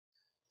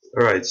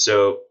All right,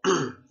 so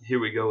here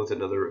we go with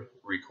another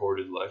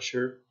recorded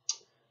lecture.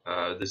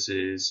 This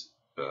is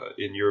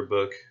in your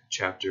book,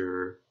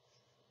 chapter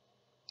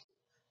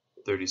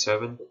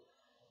 37,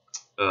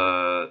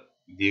 uh,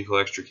 Vehicle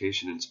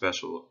Extrication and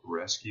Special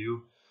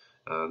Rescue.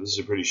 This is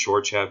a pretty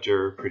short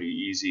chapter, pretty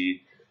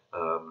easy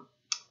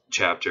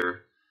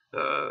chapter.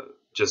 Uh,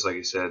 just like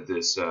I said,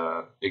 this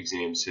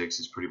exam 6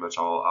 is pretty much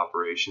all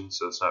operations,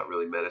 so it's not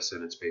really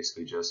medicine. It's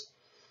basically just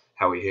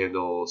how we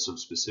handle some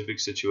specific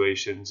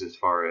situations as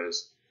far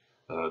as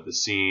the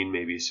scene,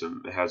 maybe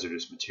some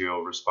hazardous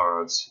material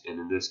response, and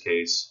in this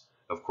case,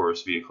 of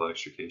course, vehicle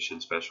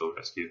extrication, special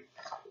rescue.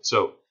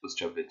 So let's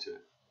jump into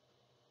it.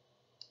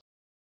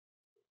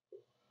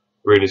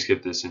 We're going to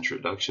skip this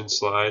introduction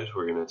slide.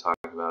 We're going to talk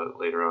about it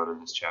later on in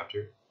this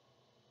chapter.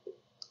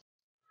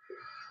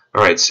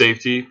 All right,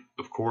 safety,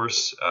 of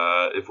course,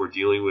 if we're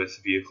dealing with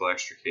vehicle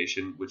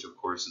extrication, which of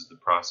course is the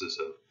process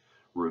of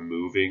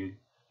removing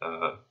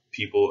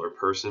people or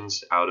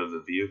persons out of the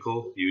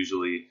vehicle,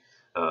 usually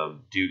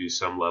due to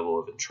some level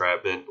of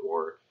entrapment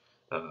or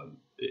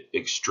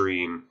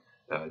extreme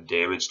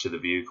damage to the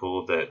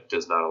vehicle that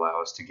does not allow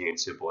us to gain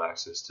simple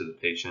access to the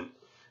patient.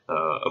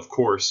 Of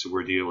course,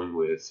 we're dealing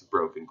with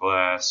broken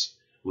glass,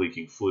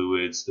 leaking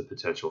fluids, the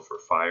potential for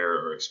fire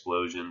or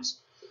explosions,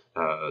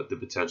 the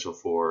potential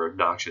for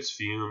noxious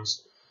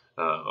fumes,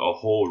 a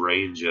whole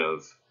range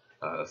of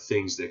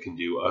things that can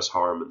do us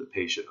harm and the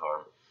patient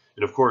harm.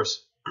 And of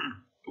course,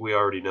 we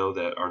already know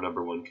that our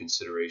number one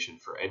consideration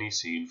for any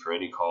scene, for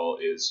any call,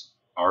 is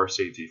our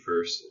safety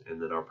first and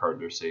then our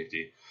partner's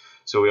safety.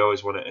 So we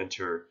always want to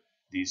enter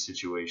these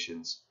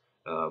situations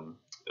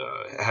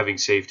having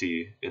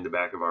safety in the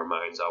back of our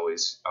minds,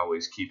 always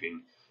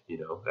keeping,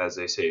 as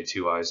they say,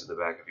 two eyes in the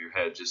back of your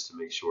head, just to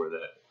make sure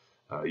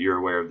that you're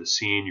aware of the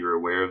scene, you're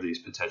aware of these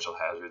potential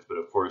hazards. But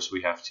of course,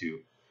 we have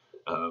to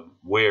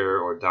wear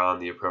or don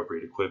the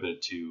appropriate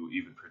equipment to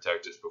even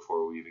protect us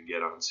before we even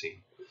get on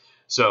scene.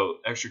 So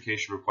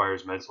extrication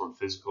requires mental and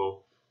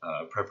physical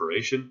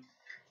preparation.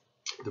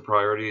 The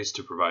priority is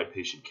to provide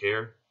patient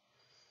care.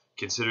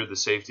 Consider the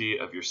safety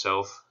of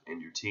yourself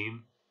and your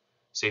team.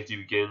 Safety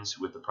begins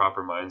with the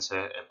proper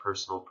mindset and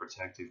personal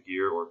protective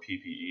gear, or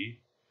PPE.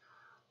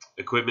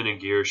 Equipment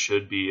and gear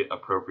should be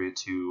appropriate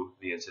to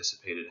the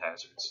anticipated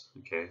hazards.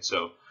 Okay,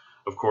 so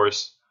of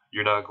course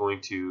you're not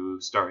going to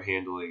start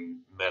handling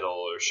metal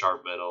or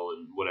sharp metal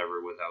and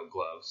whatever without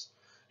gloves.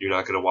 You're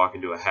not going to walk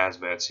into a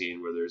hazmat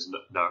scene where there's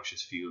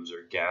noxious fumes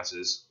or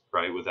gases,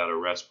 right, without a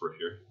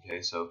respirator.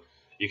 Okay, so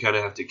you kind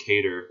of have to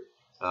cater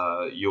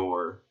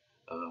your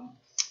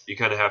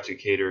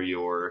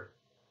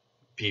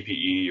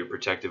PPE, your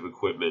protective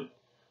equipment,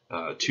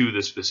 to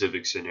the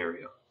specific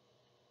scenario.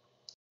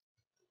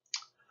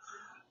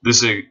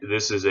 This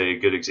is a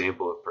good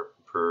example of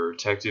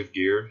protective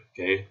gear.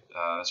 Okay,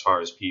 as far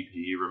as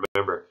PPE,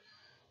 remember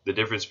the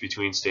difference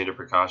between standard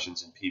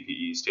precautions and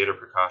PPE. Standard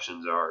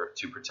precautions are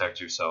to protect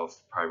yourself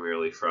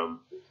primarily from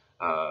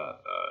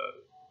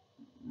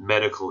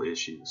medical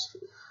issues.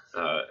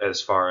 As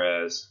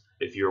far as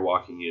if you're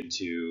walking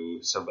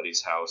into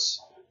somebody's house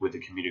with a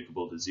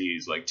communicable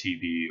disease like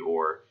TB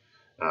or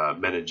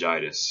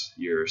meningitis,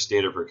 your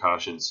standard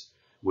precautions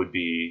would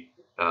be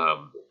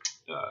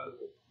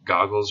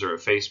goggles or a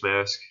face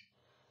mask,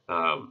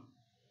 um,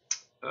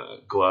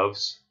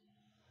 gloves,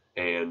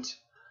 and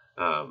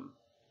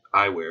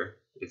eyewear,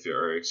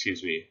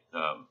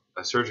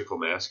 a surgical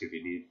mask if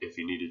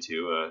you needed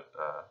to,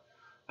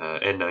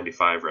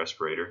 N95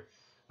 respirator.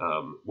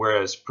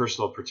 Whereas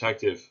personal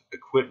protective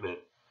equipment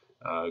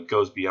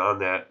goes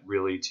beyond that,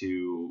 really,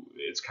 to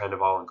it's kind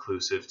of all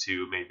inclusive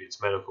to maybe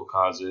it's medical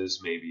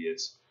causes, maybe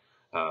it's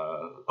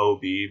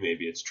OB,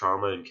 maybe it's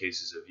trauma in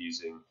cases of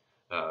using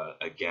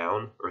a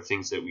gown or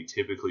things that we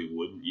typically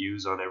wouldn't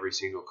use on every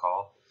single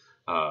call.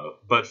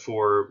 But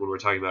for when we're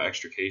talking about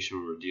extrication,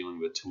 when we're dealing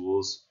with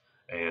tools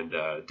and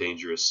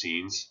dangerous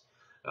scenes,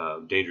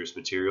 dangerous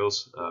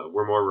materials,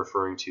 we're more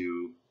referring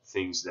to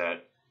things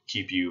that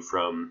keep you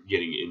from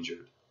getting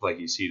injured. Like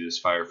you see, this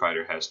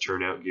firefighter has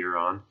turnout gear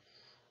on.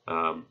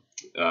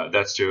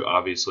 That's to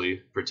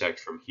obviously protect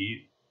from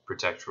heat,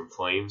 protect from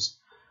flames.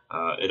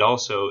 It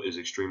also is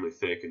extremely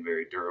thick and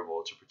very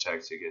durable to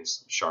protect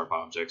against sharp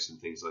objects and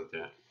things like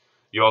that.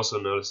 You also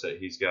notice that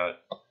he's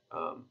got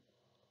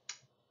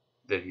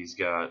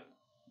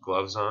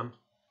gloves on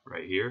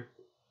right here.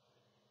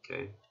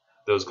 Okay,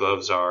 those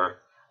gloves are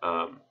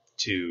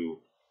to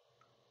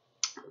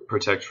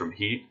protect from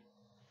heat,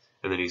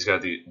 and then he's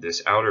got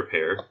this outer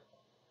pair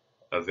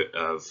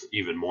of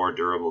even more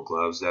durable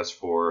gloves. That's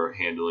for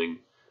handling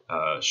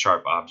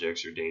sharp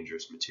objects or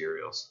dangerous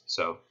materials.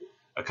 So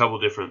a couple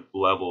different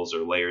levels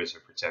or layers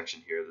of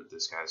protection here that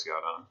this guy's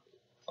got on.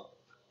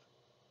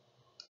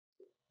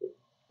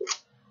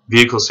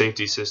 Vehicle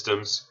safety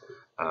systems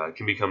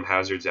can become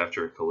hazards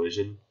after a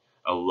collision.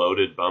 A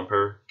loaded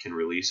bumper can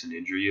release and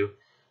injure you.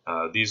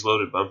 These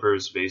loaded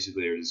bumpers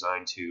basically are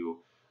designed to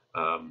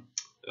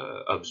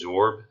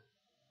absorb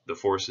the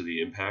force of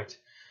the impact.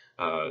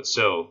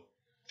 So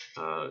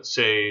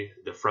say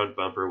the front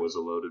bumper was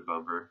a loaded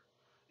bumper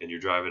and you're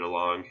driving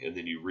along and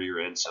then you rear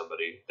end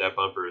somebody, that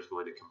bumper is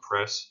going to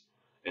compress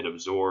and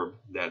absorb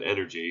that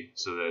energy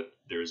so that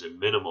there's a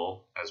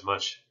minimal, as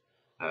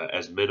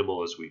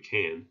minimal as we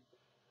can,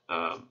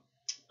 um,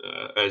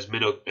 as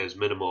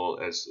minimal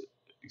as,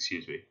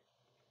 excuse me,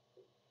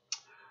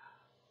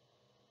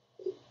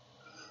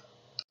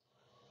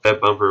 that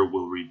bumper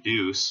will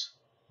reduce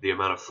the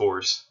amount of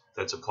force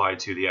that's applied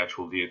to the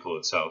actual vehicle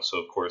itself.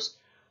 So of course,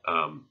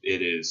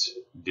 it is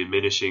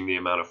diminishing the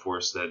amount of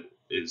force that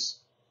is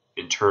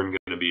in turn going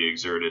to be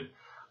exerted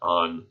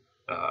on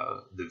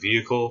the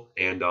vehicle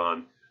and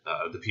on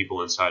the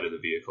people inside of the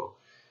vehicle.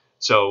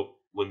 So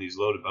when these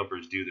loaded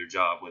bumpers do their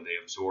job, when they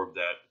absorb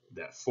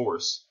that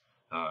force,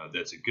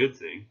 that's a good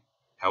thing.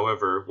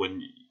 However,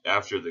 when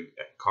after the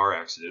car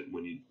accident,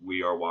 when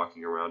we are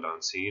walking around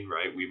on scene,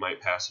 right, we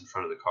might pass in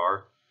front of the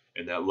car,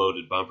 and that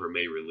loaded bumper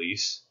may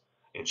release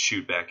and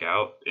shoot back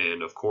out,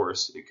 and of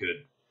course, it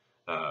could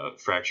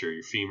fracture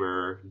your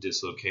femur,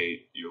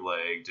 dislocate your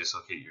leg,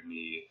 dislocate your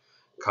knee,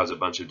 cause a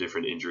bunch of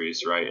different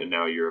injuries, right? And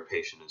now you're a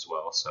patient as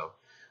well. So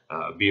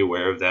be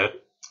aware of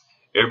that.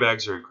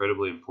 Airbags are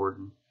incredibly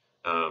important.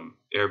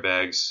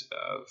 Airbags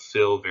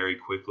fill very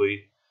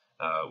quickly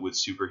with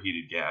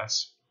superheated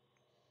gas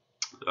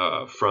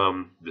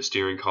from the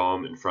steering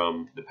column and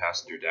from the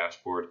passenger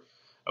dashboard.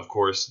 Of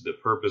course, the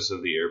purpose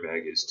of the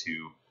airbag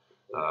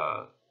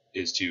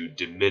is to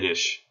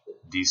diminish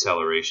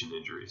deceleration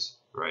injuries,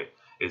 right?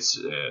 It's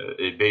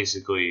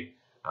basically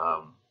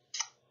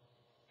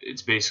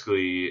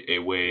a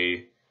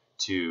way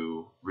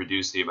to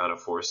reduce the amount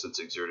of force that's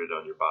exerted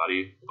on your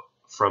body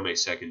from a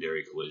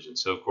secondary collision.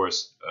 So of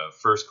course,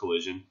 first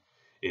collision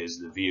is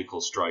the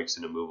vehicle strikes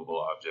an immovable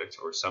object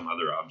or some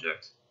other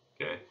object.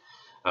 Okay.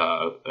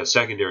 A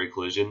secondary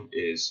collision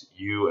is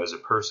you as a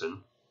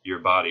person, your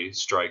body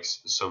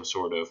strikes some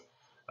sort of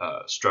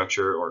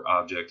structure or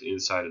object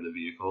inside of the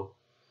vehicle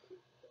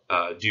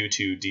due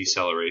to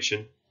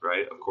deceleration,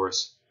 right? Of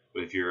course,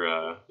 if you're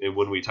and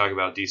when we talk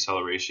about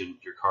deceleration,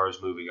 your car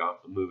is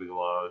moving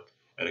along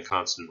at a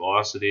constant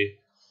velocity,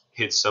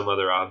 hits some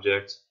other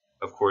object.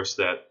 Of course,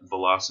 that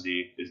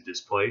velocity is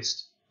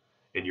displaced,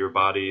 and your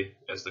body,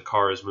 as the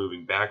car is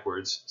moving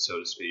backwards, so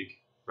to speak,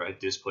 right,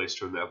 displaced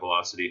from that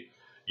velocity,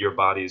 your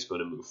body is going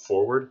to move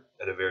forward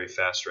at a very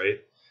fast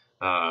rate.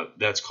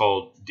 That's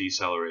called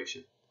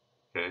deceleration.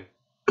 Okay,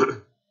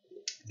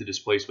 the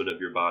displacement of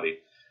your body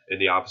in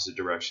the opposite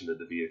direction that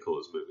the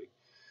vehicle is moving.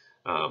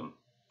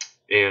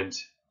 And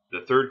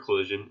the third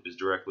collision is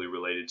directly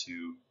related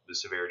to the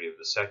severity of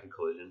the second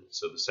collision.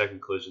 So the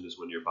second collision is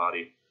when your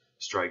body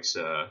strikes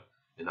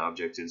an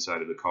object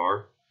inside of the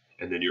car,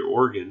 and then your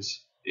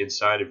organs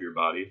inside of your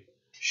body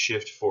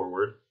shift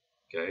forward.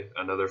 Okay,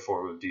 another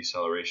form of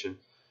deceleration.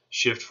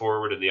 Shift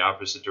forward in the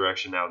opposite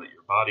direction now that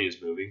your body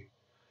is moving,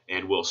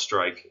 and will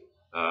strike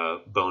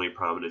bony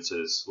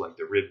prominences like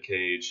the rib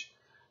cage,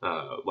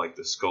 like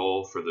the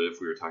skull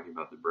if we were talking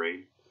about the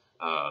brain,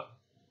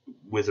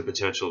 with the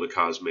potential to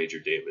cause major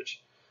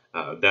damage.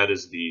 That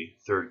is the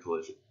third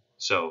collision.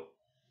 So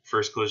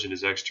first collision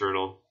is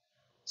external.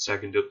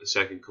 Second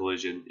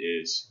collision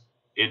is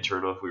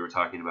internal if we were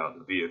talking about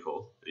the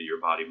vehicle, your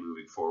body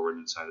moving forward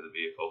inside of the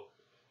vehicle.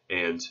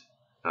 And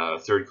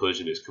third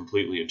collision is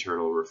completely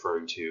internal,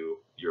 referring to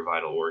your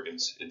vital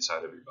organs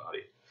inside of your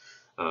body.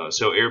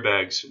 So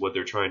airbags, what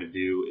they're trying to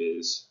do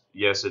is,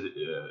 yes,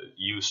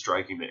 you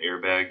striking the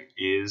airbag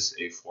is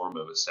a form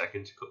of a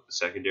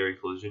secondary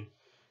collision,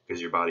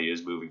 because your body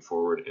is moving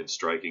forward and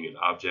striking an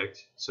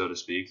object, so to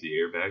speak, the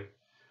airbag.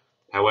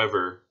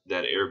 However,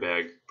 that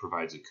airbag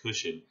provides a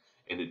cushion,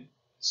 and it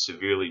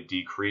severely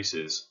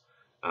decreases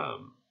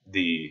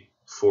the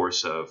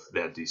force of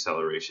that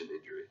deceleration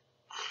injury.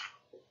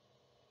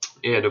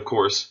 And of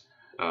course,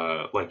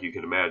 like you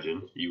can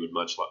imagine, you would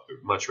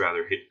much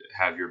rather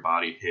have your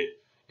body hit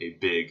a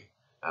big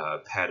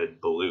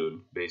padded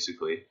balloon,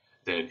 basically,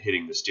 than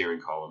hitting the steering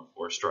column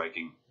or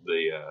striking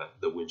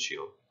the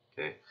windshield.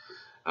 Okay.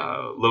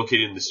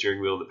 Located in the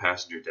steering wheel and the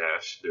passenger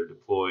dash, their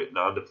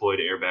non-deployed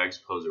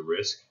airbags pose a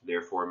risk,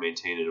 therefore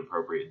maintain an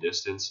appropriate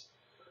distance.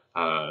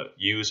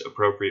 Use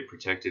appropriate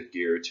protective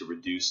gear to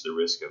reduce the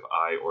risk of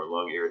eye or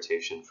lung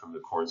irritation from the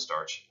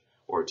cornstarch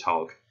or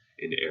talc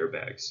in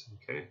airbags.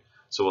 Okay,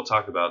 so we'll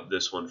talk about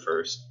this one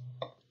first.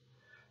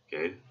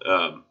 Okay,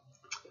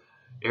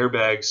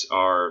 airbags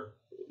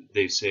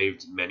they've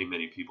saved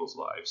many people's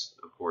lives.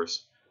 Of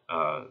course,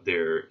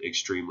 they're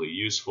extremely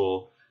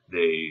useful.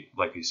 They,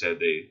 like you said,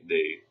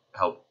 they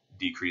help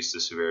decrease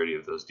the severity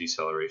of those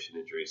deceleration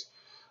injuries.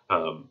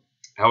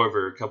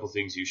 However, a couple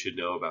things you should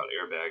know about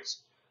airbags.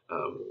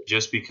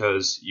 Just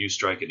because you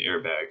strike an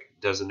airbag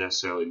doesn't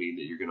necessarily mean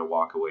that you're going to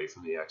walk away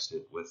from the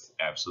accident with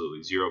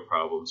absolutely zero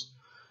problems,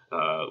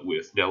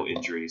 with no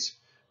injuries,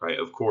 right?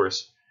 Of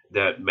course,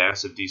 that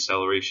massive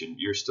deceleration,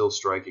 you're still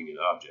striking an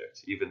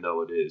object, even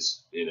though it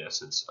is, in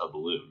essence, a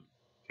balloon,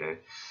 okay?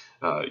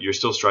 You're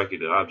still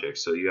striking an object,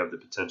 so you have the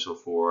potential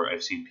for,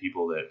 I've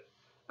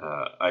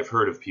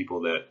heard of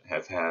people that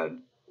have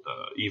had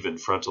even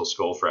frontal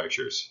skull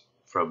fractures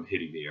from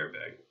hitting the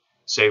airbag.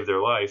 saved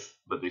their life,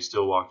 but they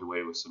still walked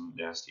away with some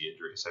nasty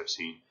injuries. I've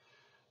seen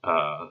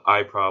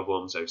eye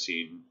problems. I've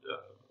seen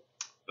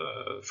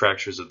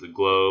fractures of the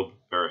globe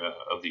or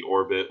of the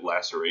orbit,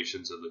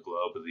 lacerations of the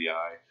globe of the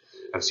eye.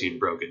 I've seen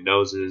broken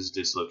noses,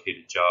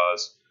 dislocated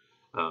jaws,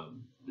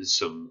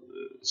 some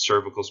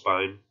cervical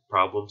spine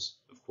problems,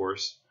 of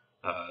course.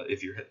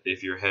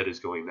 If your head is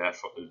going that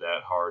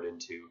hard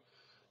into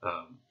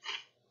um,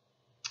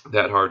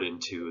 the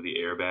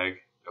airbag,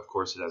 of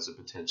course, it has the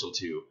potential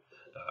to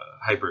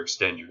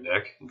hyperextend your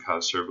neck and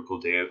cause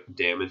cervical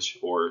damage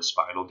or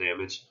spinal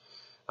damage.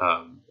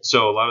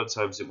 So a lot of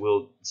times it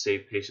will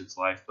save patient's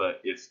life,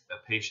 but if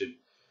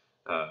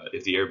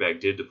the airbag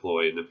did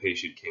deploy and the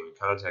patient came in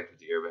contact with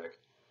the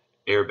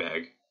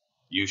airbag,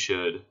 you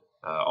should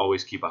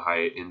always keep a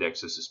high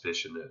index of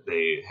suspicion that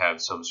they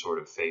have some sort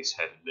of face,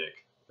 head, and neck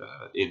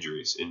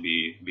injuries, and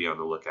be on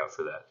the lookout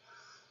for that.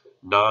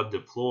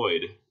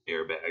 Non-deployed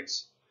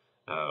airbags,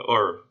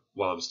 or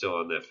while I'm still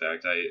on that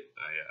fact,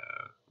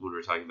 when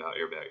we're talking about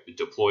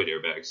deployed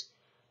airbags,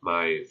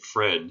 my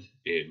friend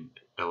in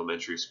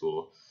elementary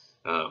school,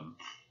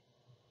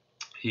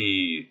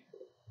 he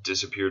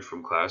disappeared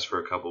from class for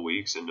a couple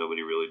weeks, and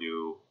nobody really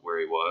knew where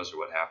he was or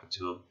what happened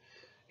to him.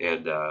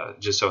 And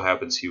just so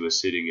happens he was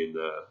sitting in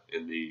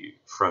the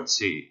front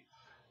seat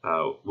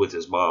with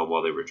his mom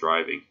while they were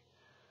driving,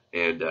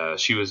 and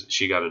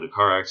she got in a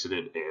car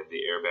accident and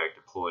the airbag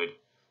deployed.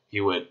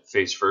 He went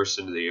face first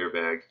into the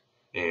airbag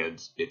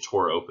and it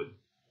tore open.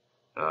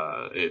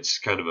 It's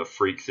kind of a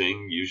freak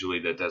thing. Usually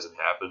that doesn't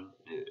happen.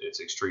 It's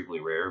extremely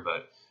rare,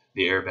 but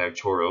the airbag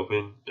tore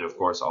open, and of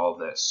course all of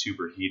that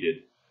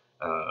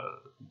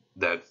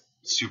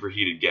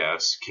superheated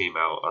gas came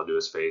out onto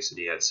his face, and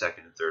he had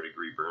second and third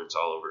degree burns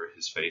all over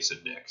his face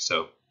and neck.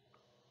 So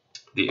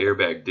the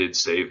airbag did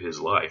save his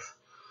life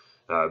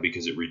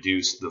because it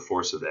reduced the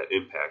force of that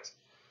impact.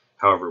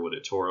 However, when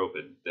it tore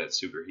open, that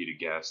superheated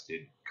gas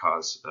did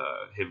cause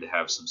him to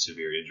have some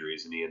severe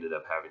injuries, and he ended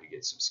up having to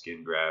get some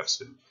skin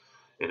grafts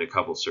and a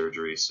couple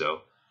surgeries.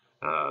 So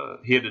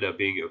he ended up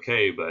being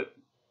okay, but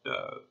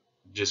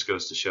just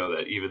goes to show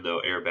that even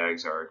though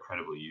airbags are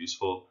incredibly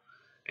useful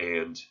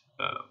and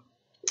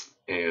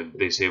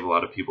they save a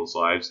lot of people's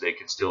lives, they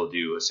can still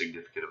do a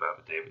significant amount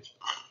of damage.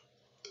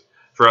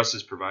 For us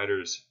as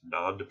providers,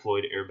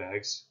 non-deployed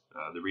airbags,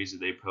 the reason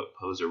they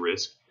pose a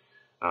risk,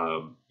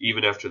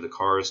 even after the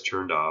car is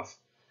turned off,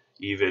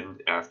 even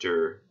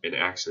after an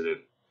accident,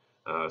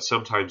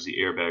 sometimes the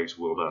airbags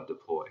will not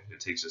deploy. It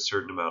takes a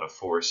certain amount of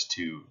force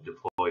to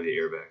deploy the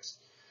airbags.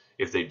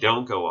 If they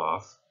don't go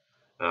off,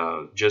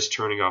 just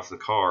turning off the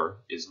car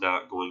is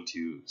not going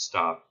to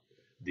stop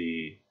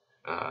the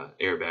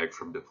airbag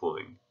from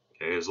deploying.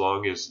 Okay? As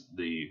long as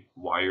the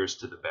wires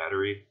to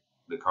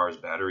the car's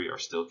battery, are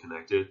still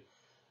connected,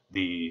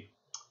 the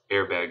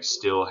airbag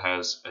still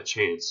has a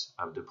chance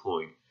of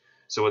deploying.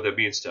 So what that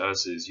means to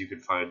us is you can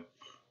find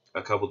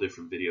a couple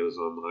different videos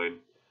online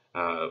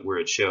where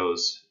it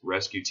shows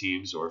rescue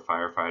teams or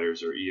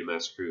firefighters or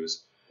EMS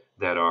crews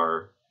that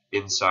are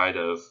inside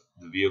of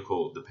the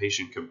vehicle, the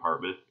patient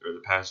compartment or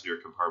the passenger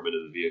compartment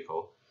of the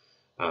vehicle,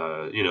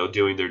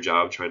 doing their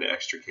job, trying to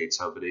extricate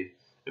somebody,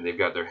 and they've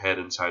got their head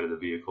inside of the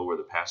vehicle where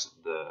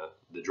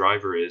the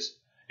driver is,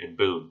 and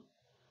boom,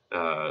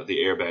 the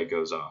airbag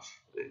goes off.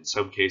 In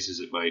some cases,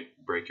 it might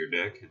break your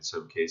neck. In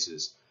some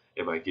cases,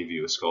 it might give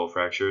you a skull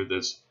fracture.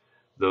 Those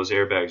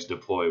airbags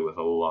deploy with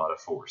a lot of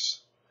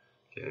force.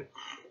 Okay.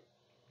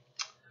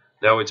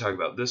 Now we talk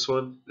about this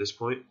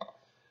point.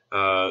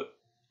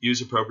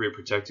 Use appropriate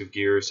protective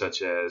gear,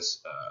 such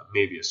as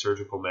maybe a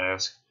surgical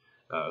mask,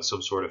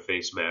 some sort of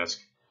face mask,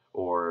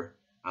 or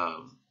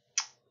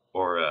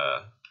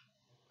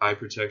eye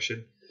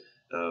protection.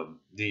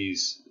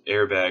 These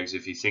airbags,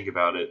 if you think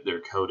about it, they're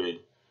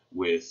coated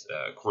with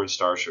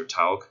cornstarch or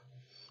talc,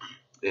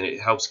 and it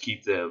helps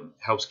keep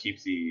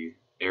the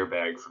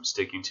airbag from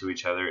sticking to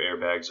each other.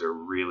 Airbags are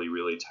really,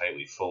 really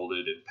tightly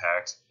folded and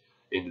packed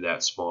into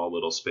that small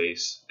little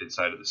space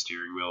inside of the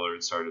steering wheel or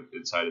inside of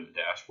the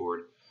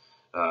dashboard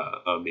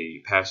on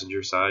the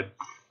passenger side.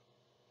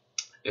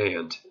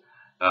 And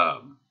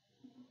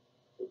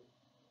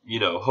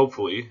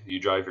hopefully you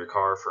drive your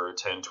car for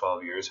 10,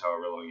 12 years,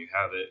 however long you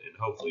have it, and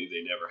hopefully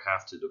they never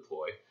have to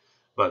deploy.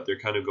 But they're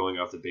kind of going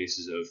off the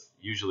basis of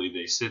usually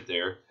they sit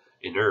there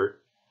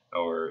inert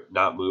or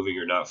not moving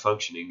or not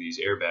functioning, these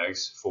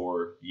airbags,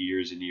 for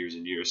years and years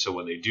and years. So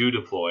when they do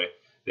deploy,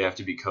 they have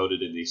to be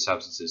coated in these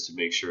substances to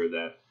make sure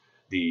that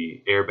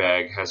the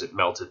airbag hasn't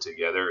melted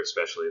together,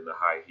 especially in the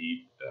high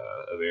heat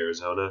of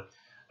Arizona,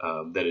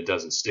 that it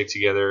doesn't stick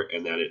together,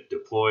 and that it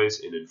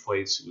deploys and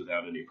inflates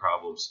without any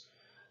problems.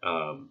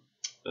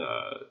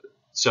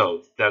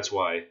 So that's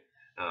why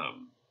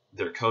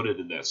they're coated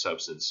in that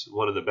substance.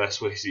 One of the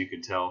best ways you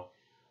can tell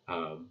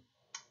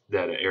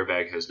that an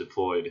airbag has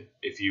deployed,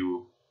 if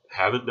you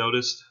haven't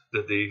noticed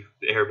that the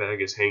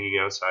airbag is hanging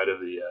outside of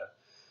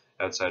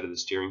the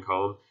steering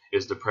column,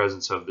 is the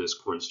presence of this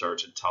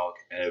cornstarch and talc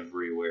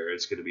everywhere.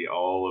 It's going to be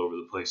all over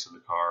the place in the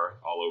car,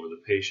 all over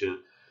the patient,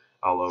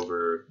 all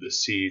over the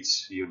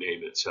seats, you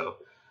name it. So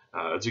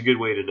It's a good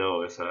way to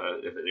know if an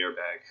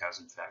airbag has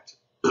in fact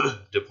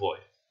deployed.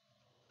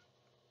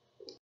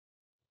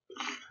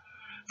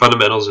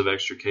 Fundamentals of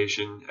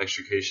extrication.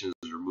 Extrication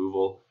is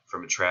removal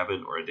from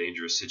entrapment or a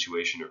dangerous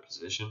situation or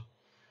position.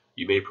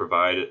 You may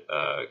provide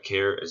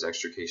care as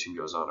extrication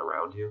goes on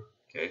around you.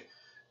 Okay,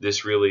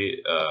 this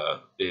really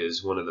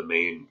is one of the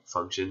main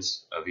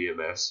functions of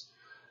EMS.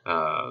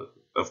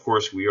 Of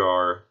course, we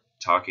are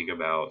talking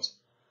about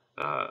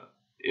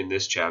in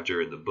this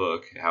chapter in the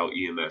book how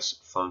EMS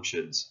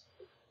functions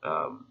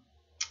um,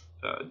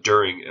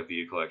 during a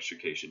vehicle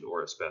extrication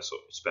or a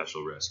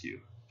special rescue.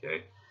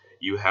 Okay,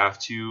 you have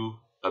to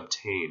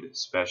obtain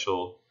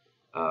special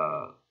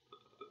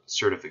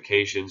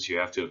certifications. You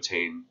have to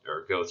obtain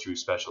or go through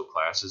special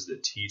classes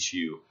that teach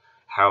you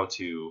how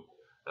to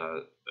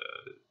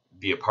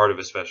be a part of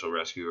a special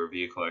rescue or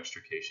vehicle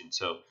extrication.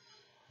 So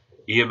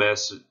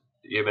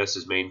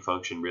EMS's main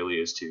function really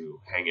is to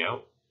hang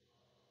out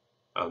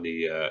on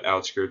the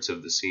outskirts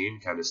of the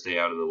scene, kind of stay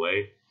out of the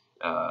way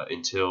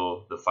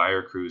until the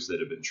fire crews that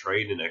have been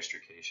trained in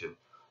extrication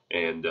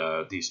and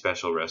these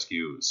special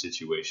rescue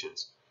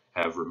situations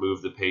have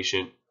removed the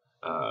patient.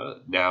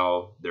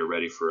 Now they're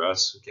ready for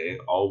us. Okay,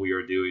 all we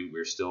are doing,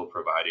 we're still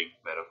providing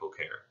medical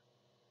care.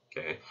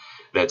 Okay,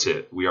 that's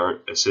it. We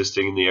aren't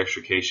assisting in the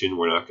extrication.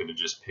 We're not going to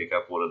just pick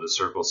up one of the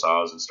circle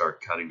saws and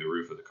start cutting the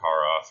roof of the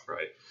car off,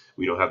 right?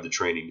 We don't have the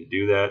training to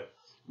do that.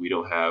 We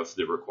don't have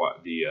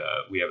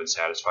we haven't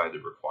satisfied the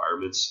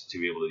requirements to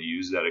be able to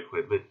use that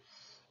equipment.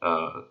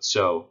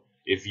 So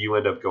if you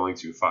end up going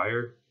through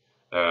fire,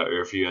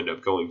 or if you end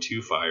up going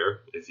to fire,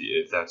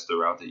 if that's the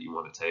route that you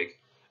want to take,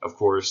 of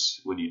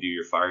course, when you do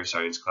your fire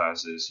science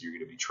classes, you're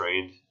going to be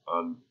trained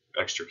on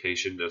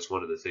extrication. That's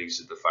one of the things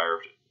that the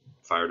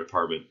fire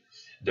department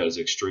does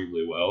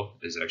extremely well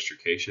is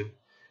extrication,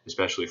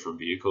 especially from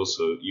vehicles.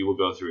 So you will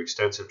go through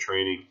extensive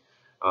training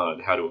on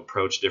how to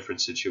approach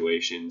different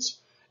situations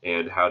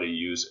and how to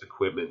use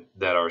equipment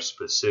that are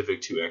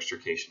specific to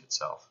extrication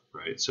itself,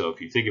 right? So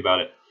if you think about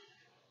it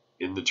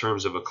in the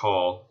terms of a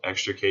call,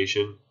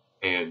 extrication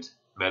and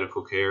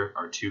medical care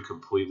are two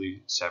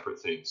completely separate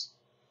things.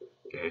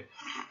 Okay.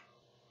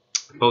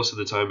 Most of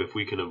the time, if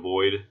we can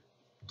avoid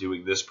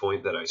doing this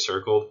point that I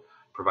circled,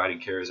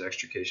 providing care as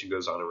extrication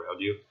goes on around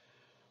you,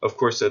 of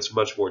course, that's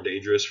much more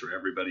dangerous for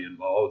everybody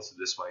involved.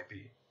 This might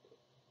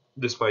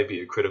be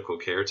a critical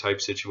care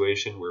type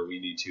situation where we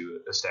need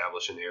to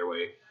establish an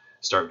airway,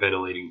 start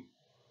ventilating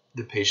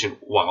the patient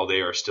while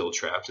they are still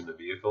trapped in the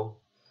vehicle.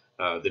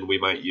 Then we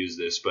might use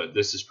this, but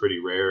this is pretty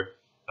rare.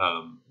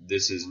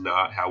 This is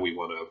not how we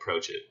want to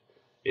approach it.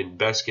 In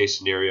best case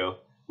scenario,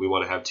 we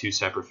want to have two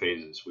separate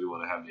phases. We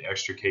want to have the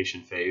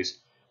extrication phase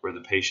where the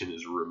patient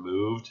is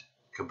removed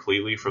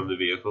completely from the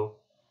vehicle,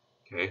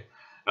 okay,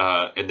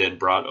 and then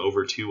brought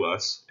over to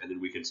us, and then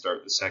we can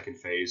start the second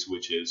phase,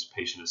 which is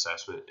patient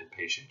assessment and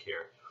patient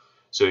care.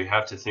 So you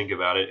have to think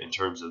about it in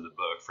terms of the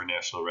book for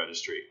National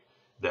Registry,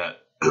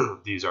 that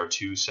these are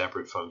two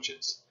separate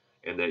functions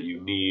and that you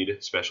need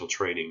special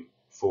training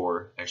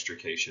for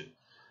extrication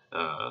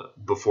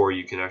before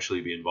you can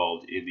actually be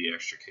involved in the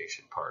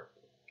extrication part.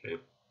 Okay.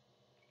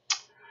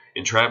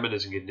 Entrapment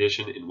is a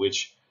condition in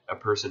which a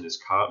person is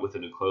caught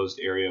within a closed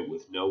area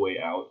with no way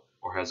out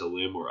or has a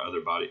limb or other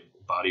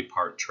body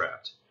part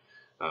trapped.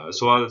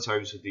 So a lot of the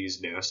times with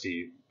these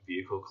nasty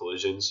vehicle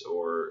collisions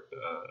or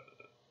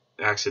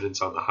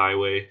accidents on the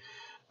highway,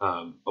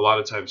 a lot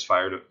of times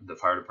the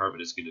fire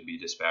department is going to be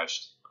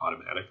dispatched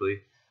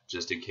automatically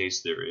just in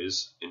case there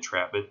is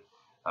entrapment.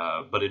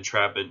 But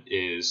entrapment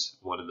is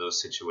one of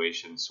those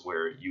situations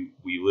where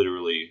we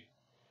literally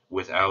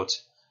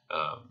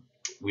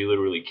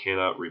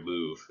cannot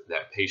remove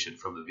that patient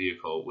from the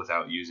vehicle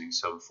without using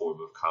some form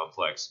of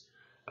complex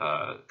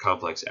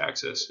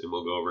access. And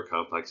we'll go over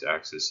complex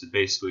access. It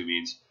basically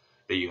means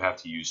that you have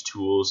to use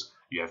tools,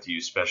 you have to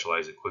use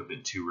specialized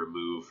equipment to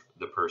remove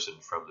the person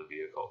from the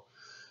vehicle.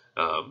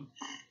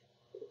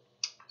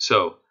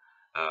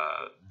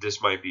 This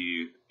might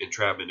be,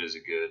 entrapment is a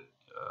good,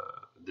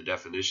 the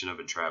definition of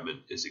entrapment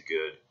is a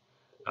good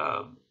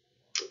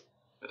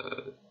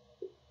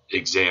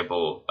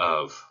example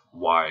of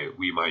why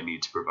we might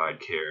need to provide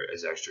care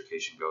as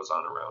extrication goes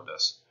on around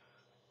us.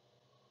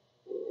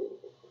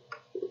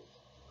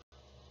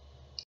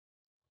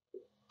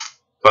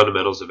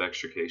 Fundamentals of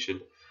extrication.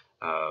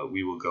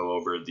 We will go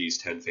over these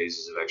 10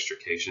 phases of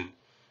extrication.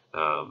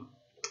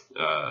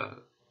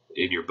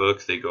 In your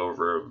book, they go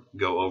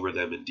over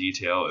them in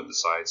detail, and the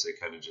slides they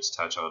kind of just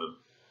touch on them.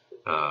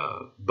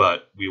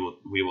 But we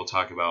will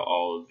talk about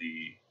all of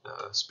the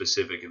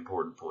specific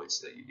important points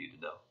that you need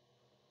to know.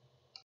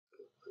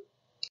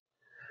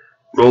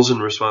 Roles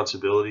and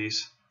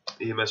responsibilities.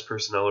 EMS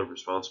personnel are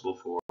responsible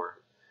for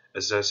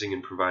assessing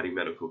and providing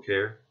medical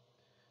care,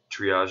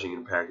 triaging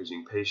and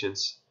packaging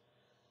patients,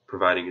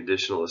 providing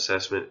additional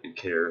assessment and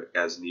care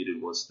as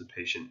needed once the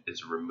patient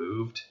is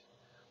removed,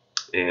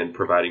 and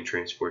providing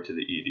transport to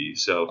the ED.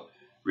 So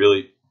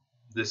really,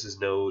 this is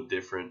no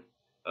different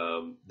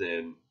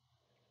than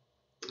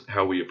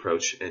how we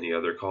approach any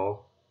other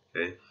call.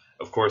 Okay.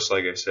 Of course,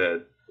 like I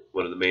said,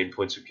 one of the main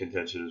points of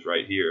contention is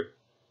right here.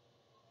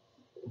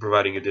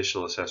 providing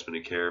additional assessment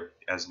and care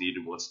as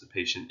needed once the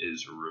patient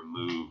is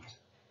removed.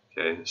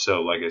 Okay,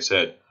 so like I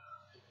said,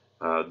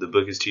 the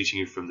book is teaching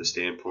you from the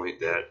standpoint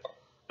that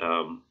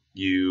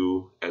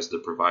you, as the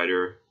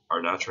provider,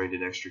 are not trained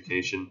in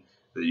extrication,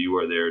 that you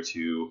are there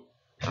to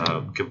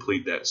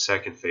complete that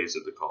second phase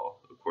of the call.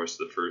 Of course,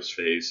 the first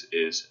phase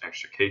is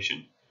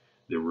extrication,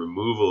 the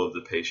removal of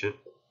the patient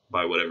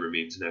by whatever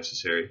means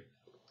necessary.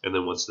 And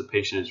then once the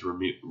patient is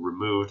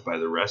removed by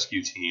the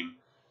rescue team,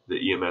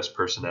 the EMS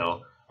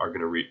personnel are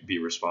going to be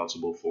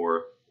responsible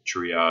for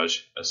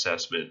triage,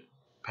 assessment,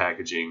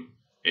 packaging,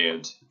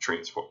 and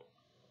transport.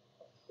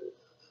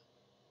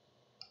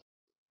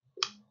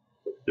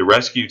 The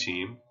rescue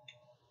team,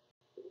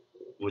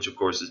 which of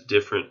course is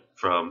different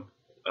from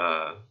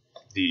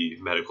the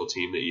medical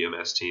team, the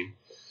EMS team,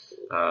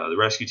 the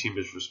rescue team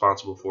is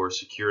responsible for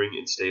securing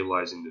and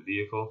stabilizing the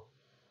vehicle,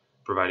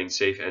 providing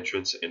safe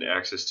entrance and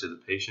access to the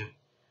patient,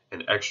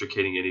 and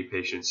extricating any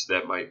patients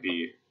that might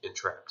be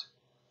entrapped.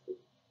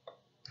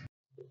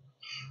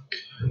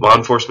 Law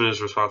enforcement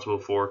is responsible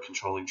for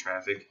controlling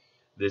traffic.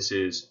 This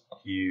is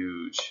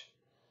huge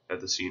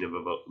at the scene of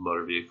a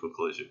motor vehicle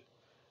collision.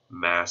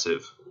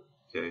 Massive.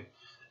 Okay.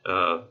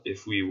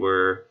 If we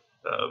were,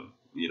 a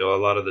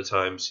lot of the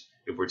times,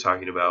 if we're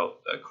talking about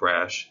a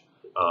crash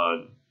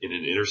in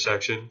an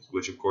intersection,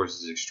 which of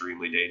course is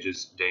extremely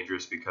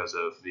dangerous because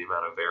of the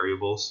amount of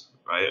variables,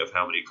 right, of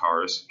how many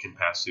cars can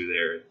pass through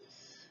there,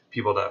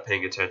 people not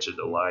paying attention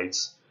to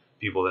lights,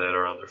 people that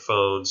are on their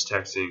phones,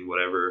 texting,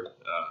 whatever,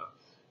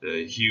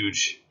 a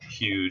huge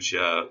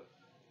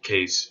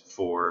case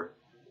for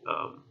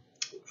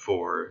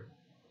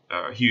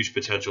huge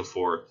potential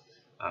for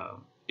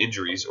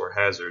injuries or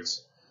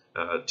hazards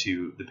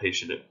to the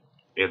patient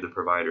and the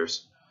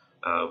providers.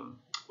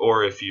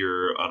 Or if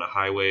you're on a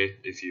highway,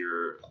 if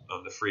you're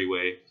on the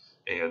freeway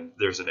and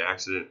there's an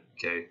accident,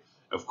 okay,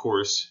 of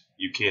course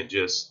you can't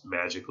just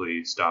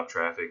magically stop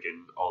traffic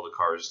and all the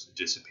cars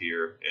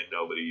disappear and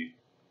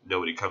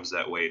nobody comes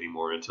that way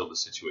anymore until the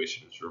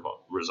situation is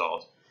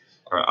resolved.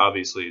 Or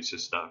obviously, it's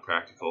just not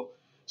practical.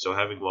 So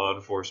having law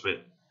enforcement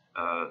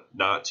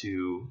not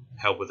to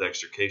help with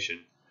extrication,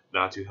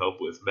 not to help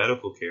with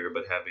medical care,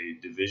 but have a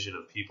division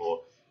of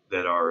people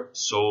that are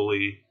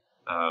solely,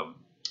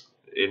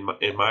 in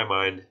my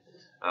mind,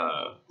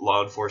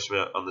 law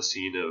enforcement on the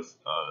scene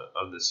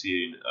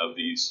of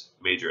these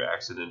major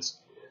accidents.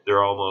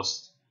 They're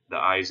almost the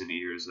eyes and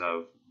ears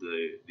of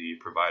the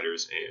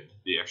providers and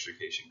the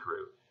extrication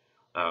crew.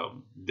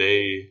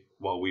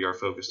 While we are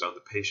focused on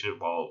the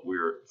patient, while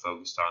we're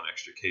focused on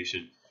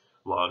extrication,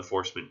 law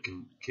enforcement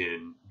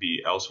can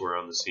be elsewhere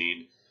on the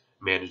scene,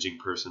 managing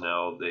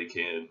personnel. They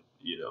can,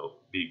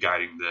 be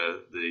guiding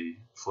the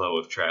flow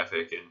of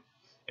traffic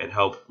and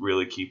help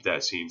really keep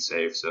that scene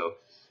safe. So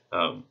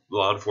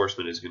law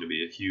enforcement is going to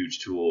be a huge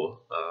tool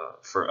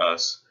for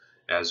us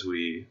as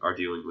we are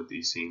dealing with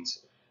these scenes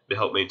to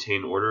help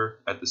maintain order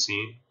at the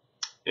scene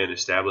and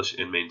establish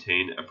and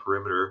maintain a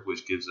perimeter,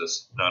 which gives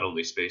us not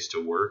only space to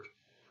work,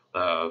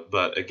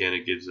 but again,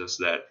 it gives us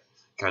that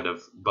kind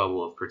of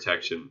bubble of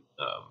protection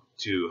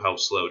to help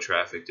slow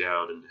traffic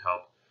down and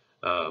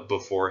help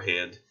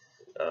beforehand,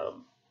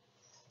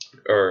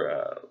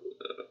 or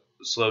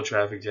slow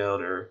traffic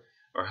down, or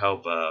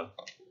help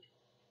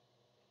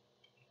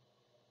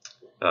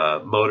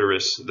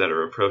motorists that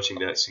are approaching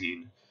that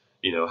scene,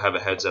 have a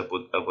heads up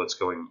of what's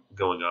going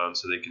on,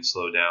 so they can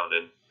slow down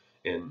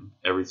and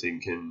everything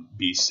can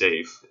be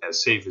safe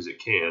as it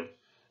can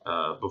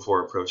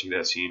before approaching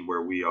that scene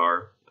where we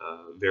are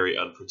very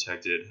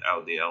unprotected out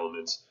in the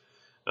elements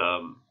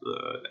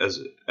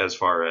as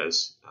far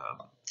as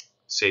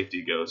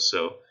safety goes.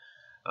 So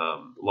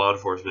law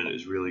enforcement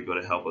is really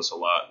going to help us a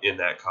lot in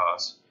that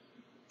cause.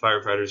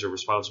 Firefighters are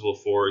responsible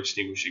for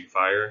extinguishing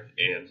fire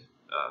and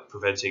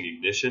preventing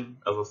ignition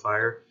of a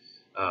fire.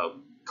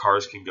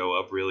 Cars can go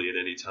up really at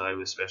any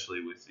time,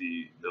 especially with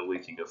the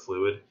leaking of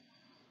fluid.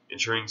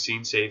 Ensuring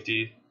scene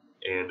safety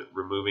and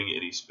removing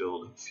any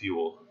spilled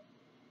fuel.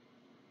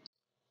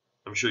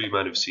 I'm sure you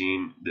might have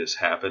seen this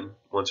happen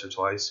once or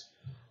twice.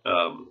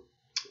 Um,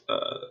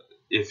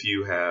 if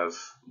you have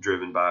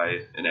driven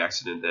by an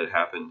accident that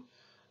happened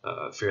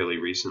fairly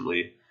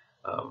recently,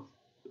 a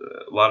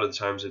lot of the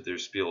times if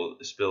there's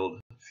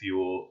spilled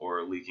fuel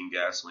or leaking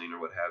gasoline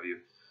or what have you,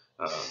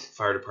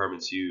 fire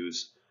departments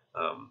use,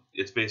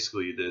 it's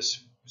basically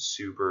this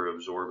super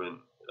absorbent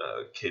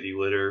kitty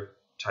litter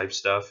type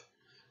stuff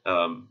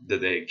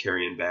that they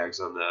carry in bags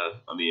on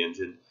the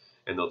engine,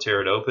 and they'll tear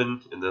it open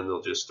and then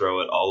they'll just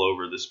throw it all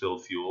over the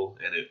spilled fuel,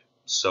 and it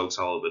soaks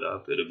all of it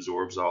up. It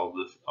absorbs all of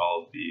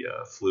the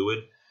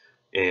fluid,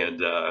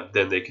 and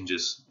then they can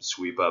just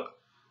sweep up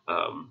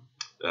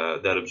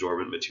that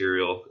absorbent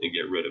material and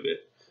get rid of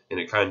it. And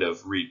it kind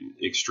of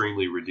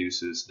extremely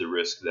reduces the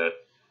risk that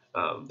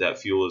that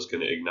fuel is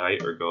going to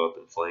ignite or go up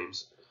in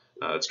flames.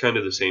 It's kind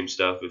of the same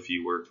stuff if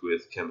you worked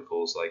with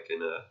chemicals, like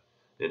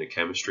in a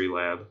chemistry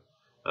lab.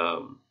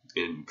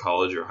 In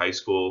college or high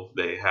school,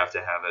 they have to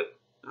have it.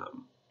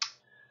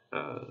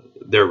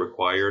 They're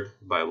required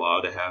by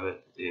law to have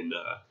it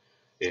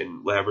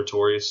in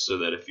laboratories so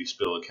that if you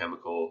spill a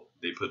chemical,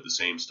 they put the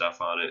same stuff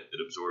on it, it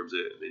absorbs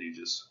it, and then you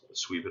just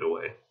sweep it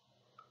away.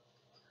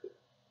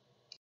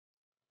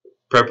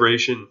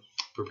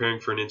 Preparing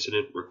for an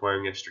incident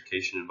requiring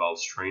extrication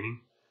involves training.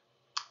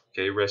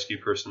 Okay, rescue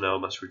personnel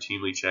must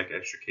routinely check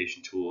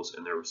extrication tools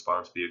and their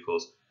response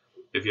vehicles.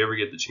 If you ever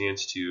get the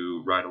chance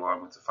to ride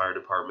along with the fire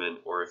department,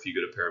 or if you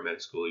go to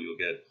paramedic school, you'll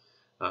get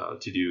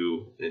to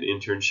do an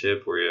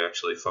internship where you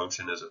actually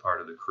function as a part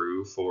of the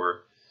crew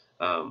for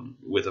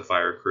with a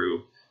fire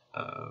crew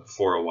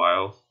for a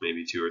while,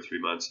 maybe 2 or 3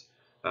 months.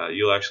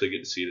 You'll actually get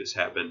to see this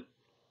happen,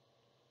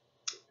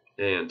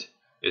 and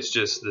it's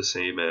just the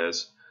same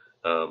as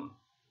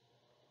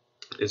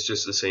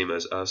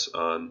us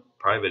on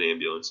private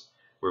ambulance,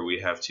 where we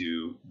have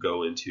to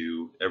go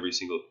into every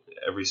single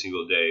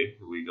day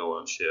we go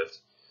on shift.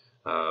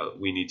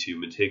 We need to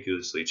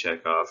meticulously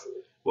check off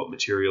what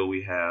material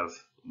we have,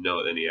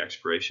 note any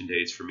expiration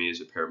dates. For me as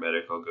a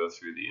paramedic, I'll go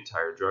through the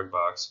entire drug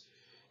box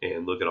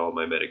and look at all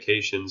my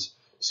medications,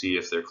 see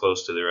if they're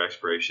close to their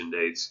expiration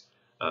dates,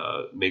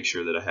 make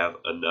sure that I have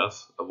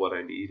enough of what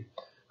I need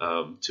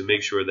to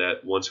make sure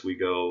that once we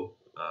go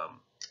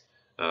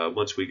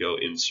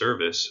in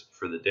service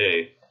for the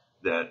day,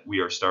 that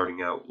we are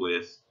starting out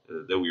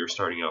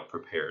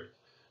prepared.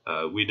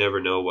 We never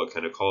know what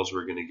kind of calls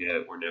we're going to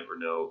get. We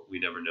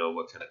never know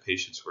what kind of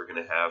patients we're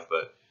going to have,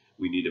 but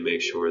we need to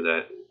make sure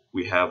that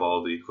we have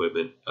all the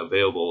equipment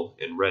available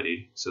and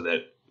ready so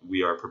that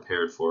we are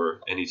prepared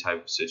for any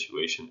type of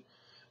situation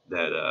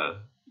that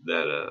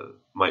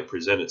might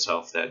present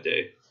itself that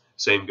day.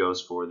 Same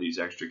goes for these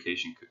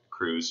extrication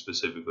crews,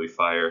 specifically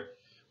fire,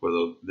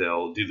 where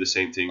they'll do the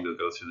same thing. They'll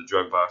go through the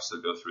drug box,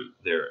 they'll go through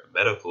their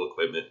medical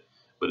equipment,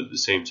 but at the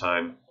same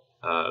time,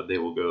 they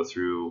will go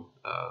through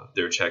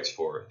their checks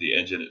for the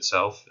engine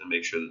itself and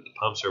make sure that the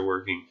pumps are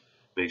working,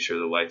 make sure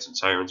the lights and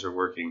sirens are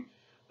working.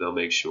 They'll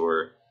make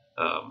sure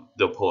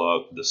they'll pull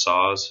out the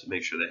saws,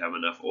 make sure they have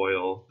enough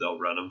oil. They'll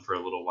run them for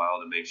a little while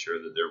to make sure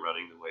that they're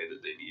running the way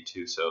that they need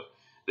to. So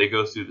they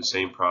go through the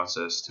same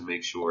process to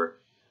make sure,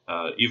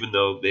 even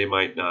though they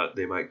might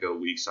go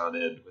weeks on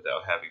end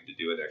without having to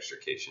do an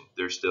extrication,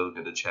 they're still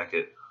going to check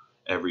it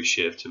every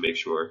shift to make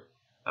sure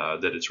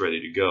that it's ready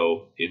to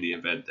go in the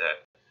event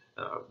that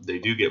they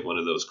do get one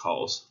of those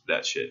calls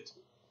that shift.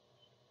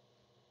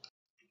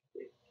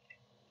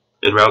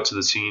 En route to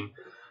the scene,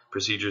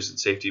 procedures and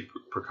safety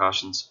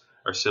precautions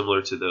are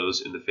similar to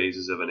those in the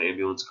phases of an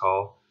ambulance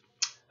call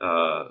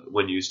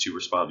when used to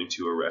responding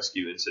to a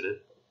rescue incident.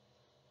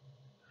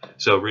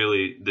 So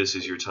really, this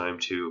is your time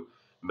to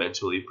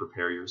mentally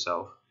prepare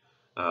yourself.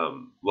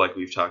 Like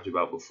we've talked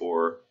about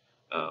before,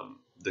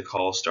 the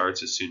call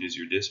starts as soon as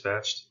you're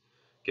dispatched.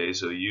 Okay,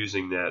 so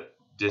using that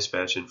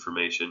dispatch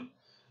information,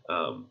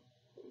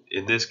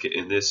 in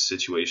this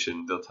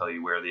situation, they'll tell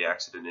you where the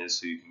accident is,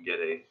 so you can get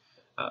a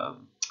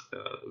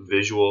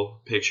visual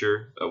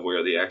picture of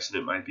where the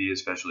accident might be,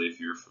 especially if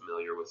you're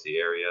familiar with the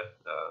area,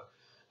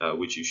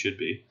 which you should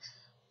be.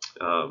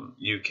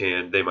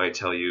 They might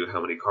tell you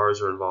how many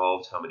cars are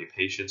involved, how many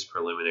patients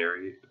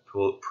preliminarily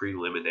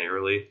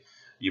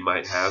you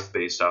might have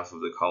based off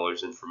of the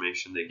caller's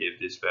information they gave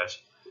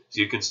dispatch.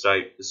 So you can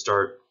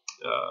start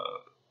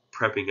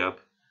prepping up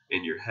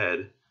in your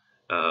head.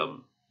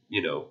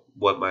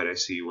 What might I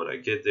see when I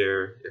get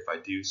there? If I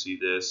do see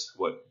this,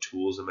 what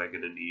tools am I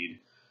going to need?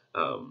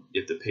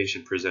 If the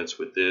patient presents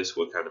with this,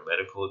 what kind of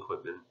medical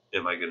equipment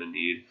am I going to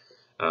need?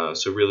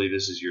 So really,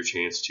 this is your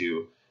chance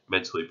to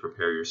mentally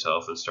prepare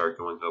yourself and start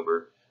going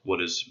over what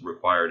is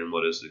required and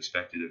what is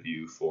expected of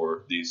you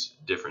for these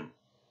different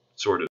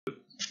sorts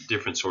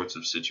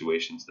of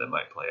situations that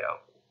might play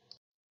out.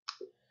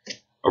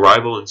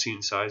 Arrival and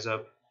scene size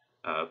up.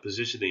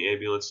 Position the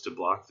ambulance to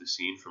block the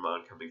scene from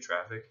oncoming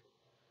traffic.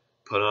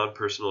 Put on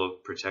personal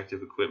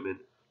protective equipment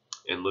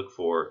and look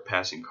for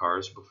passing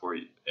cars before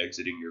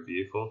exiting your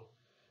vehicle.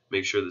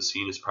 Make sure the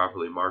scene is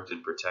properly marked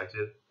and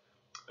protected.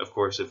 Of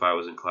course, if I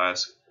was in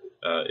class,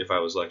 if I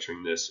was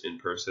lecturing this in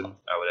person,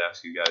 I would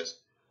ask you guys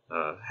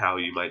how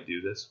you might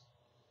do this.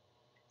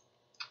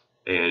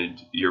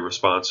 And your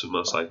response would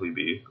most likely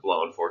be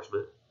law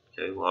enforcement.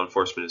 Okay, law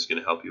enforcement is going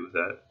to help you with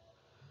that.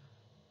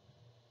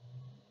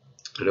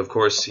 And of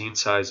course, scene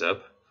size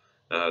up.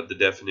 The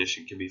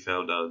definition can be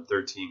found on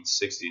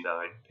 1369,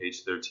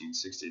 page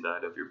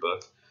 1369 of your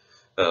book.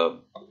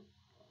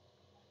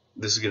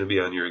 This is going to be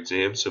on your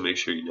exam, so make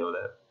sure you know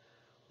that.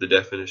 The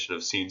definition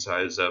of scene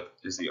size up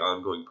is the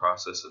ongoing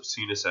process of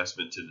scene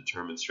assessment to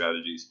determine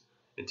strategies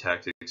and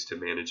tactics to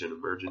manage an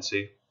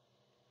emergency.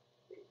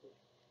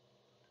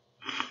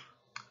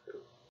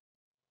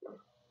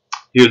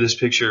 Here, this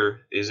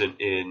picture isn't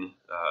in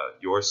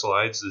your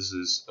slides. This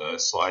is a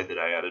slide that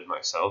I added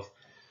myself.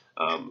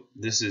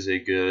 This is a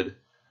good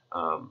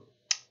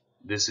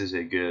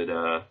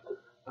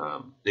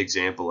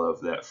example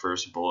of that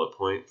first bullet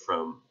point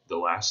from the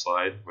last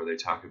slide, where they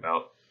talk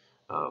about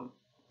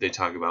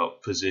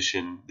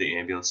position the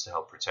ambulance to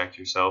help protect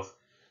yourself.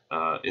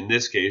 In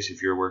this case,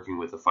 if you're working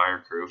with a fire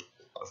crew,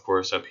 of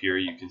course, up here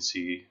you can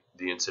see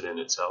the incident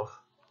itself.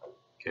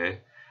 Okay,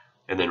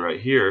 and then right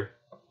here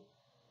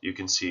you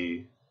can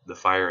see the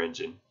fire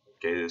engine.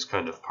 Okay, it's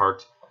kind of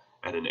parked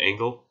at an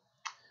angle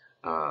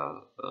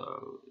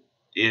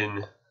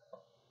in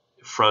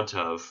front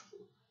of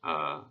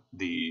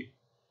the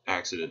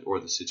accident or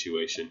the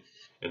situation.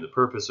 And the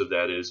purpose of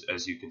that is,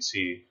 as you can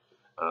see,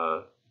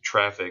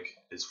 traffic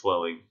is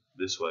flowing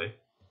this way.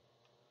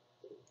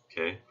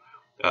 Okay,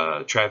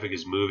 traffic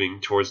is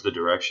moving towards the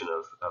direction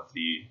of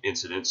the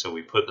incident, so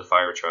we put the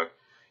fire truck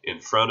in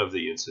front of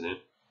the incident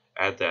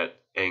at that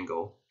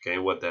angle. Okay,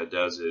 what that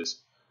does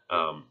is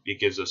it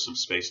gives us some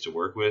space to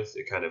work with.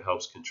 It kind of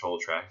helps control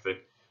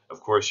traffic. Of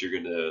course, you're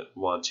going to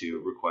want to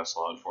request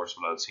law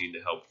enforcement on scene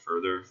to help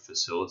further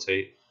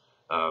facilitate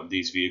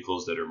these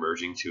vehicles that are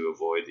merging to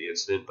avoid the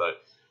incident.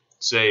 But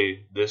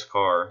say this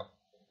car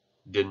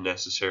didn't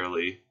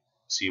necessarily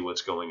see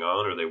what's going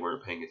on, or they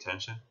weren't paying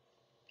attention,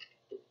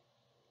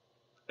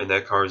 and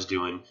that car is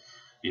doing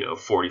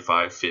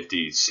 45,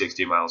 50,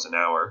 60 miles an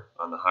hour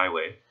on the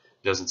highway,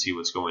 doesn't see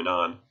what's going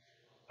on.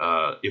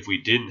 If we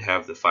didn't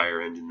have the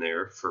fire engine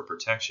there for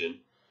protection,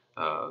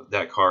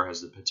 that car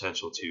has the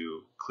potential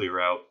to clear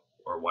out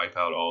or wipe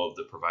out all of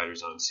the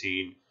providers on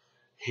scene,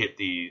 hit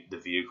the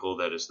vehicle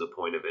that is the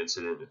point of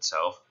incident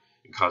itself,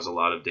 and cause a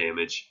lot of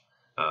damage,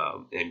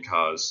 and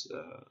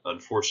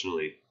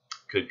unfortunately,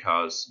 could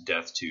cause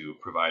death to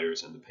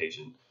providers and the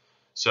patient.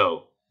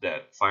 So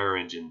that fire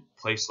engine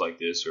placed like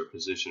this, or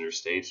positioned or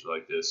staged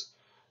like this,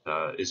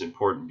 is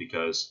important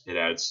because it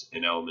adds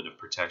an element of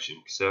protection.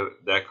 So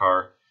that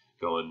car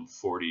going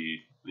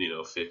 40,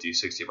 50,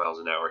 60 miles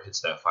an hour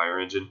hits that fire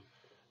engine.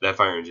 That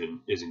fire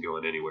engine isn't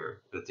going anywhere.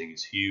 The thing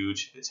is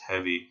huge, it's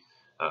heavy,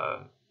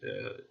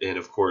 and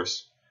of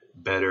course,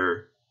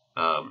 better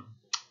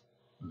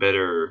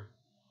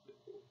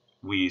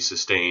we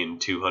sustain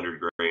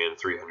 200 grand,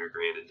 300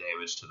 grand in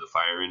damage to the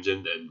fire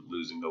engine than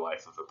losing the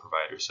life of a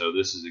provider. So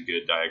this is a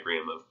good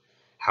diagram of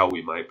how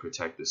we might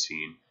protect the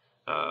scene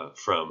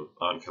from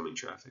oncoming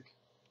traffic.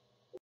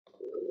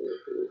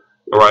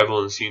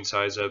 Arrival and scene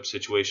size up.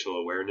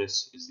 Situational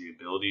awareness is the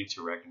ability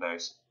to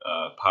recognize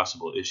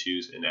possible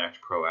issues and act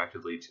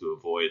proactively to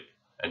avoid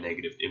a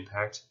negative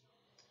impact.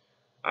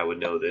 I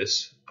would know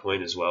this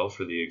point as well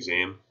for the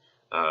exam.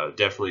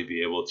 Definitely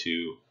be able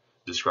to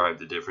describe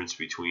the difference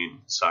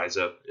between size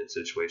up and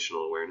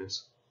situational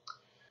awareness.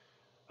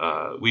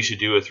 We should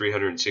do a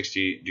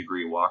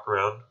 360-degree walk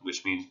around,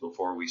 which means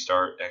before we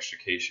start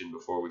extrication,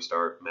 before we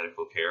start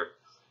medical care,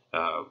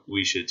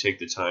 we should take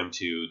the time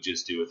to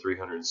just do a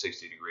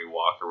 360-degree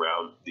walk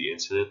around the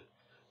incident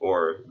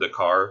or the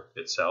car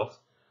itself,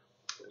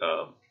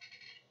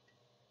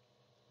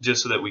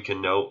 just so that we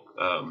can note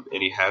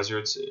any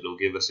hazards. It'll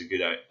give us a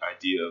good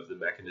idea of the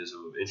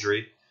mechanism of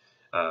injury.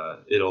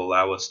 It'll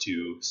allow us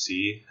to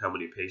see how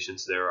many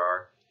patients there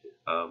are,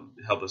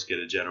 help us get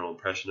a general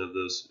impression of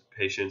those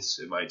patients.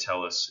 It might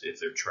tell us if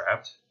they're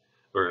trapped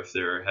or if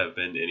there have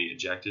been any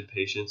ejected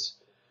patients,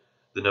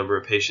 the number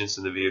of patients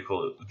in the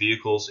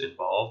vehicles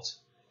involved,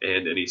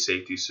 and any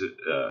safety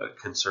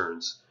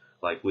concerns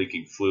like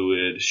leaking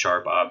fluid,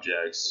 sharp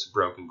objects,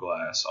 broken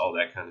glass. All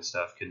that kind of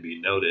stuff can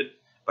be noted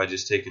by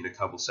just taking a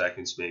couple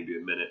seconds, maybe a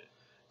minute,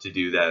 to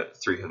do that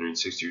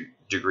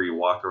 360-degree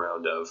walk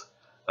around of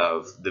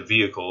the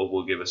vehicle.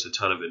 Will give us a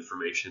ton of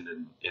information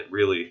and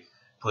really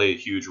play a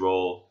huge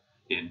role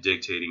in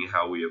dictating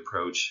how we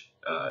approach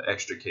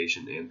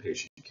extrication and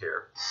patient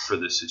care for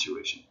this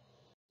situation.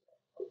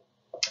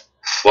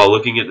 While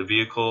looking at the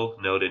vehicle,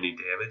 note any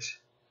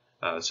damage,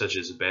 such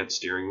as a bent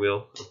steering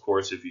wheel. Of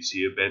course, if you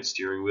see a bent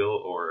steering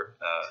wheel or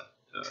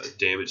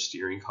damaged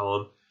steering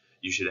column,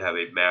 you should have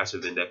a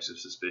massive index of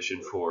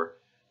suspicion for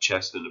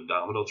chest and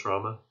abdominal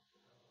trauma.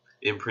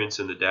 Imprints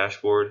in the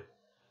dashboard.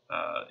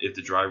 If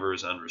the driver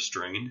is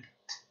unrestrained,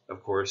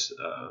 of course,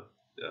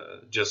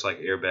 just like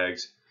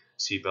airbags,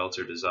 seatbelts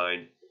are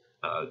designed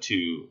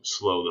to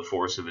slow the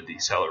force of a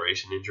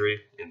deceleration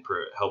injury and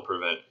help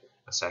prevent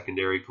a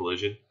secondary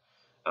collision.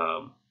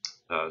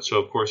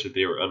 So, of course, if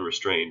they are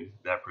unrestrained,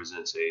 that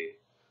presents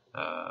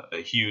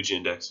a huge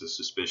index of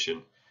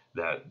suspicion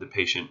that the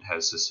patient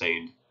has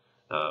sustained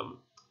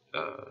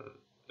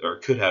or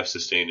could have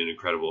sustained an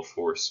incredible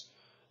force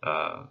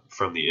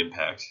from the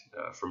impact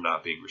from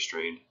not being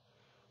restrained.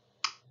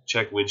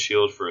 Check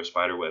windshield for a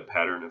spiderweb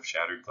pattern of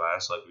shattered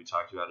glass, like we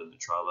talked about in the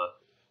trauma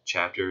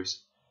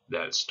chapters.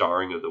 That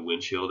starring of the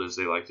windshield, as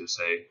they like to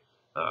say,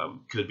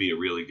 could be a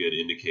really good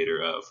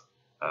indicator of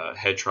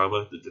head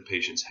trauma, that the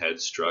patient's head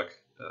struck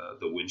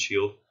the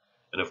windshield.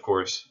 And of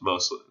course,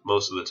 most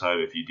of the time,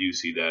 if you do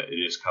see that, it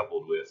is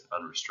coupled with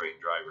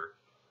unrestrained driver.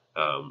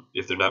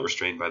 If they're not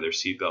restrained by their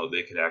seatbelt,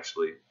 they could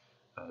actually,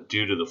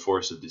 due to the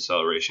force of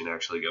deceleration,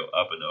 actually go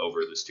up and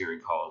over the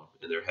steering column,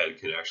 and their head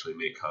can actually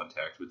make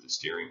contact with the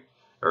steering,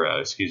 or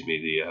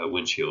the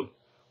windshield.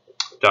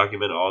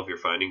 Document all of your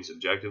findings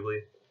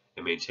objectively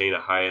and maintain a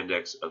high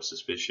index of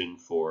suspicion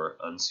for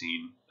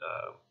unseen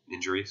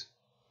injuries.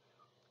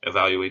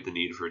 Evaluate the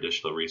need for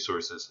additional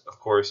resources.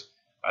 Of course,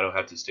 I don't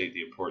have to state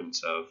the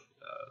importance of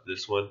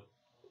this one,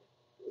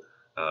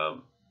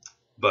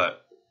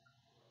 but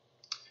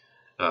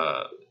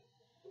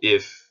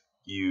if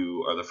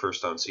you are the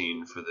first on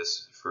scene for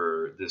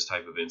this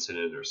type of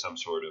incident or some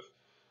sort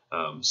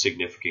of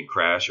significant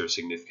crash or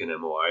significant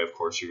MOI, of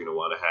course, you're going to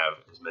want to have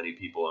as many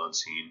people on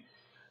scene,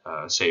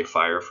 say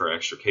fire for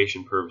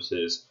extrication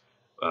purposes,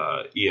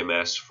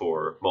 EMS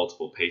for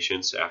multiple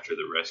patients after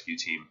the rescue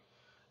team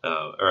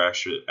or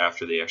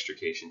after the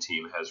extrication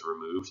team has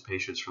removed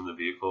patients from the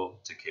vehicle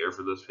to care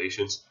for those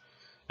patients,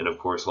 and of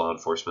course law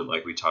enforcement,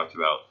 like we talked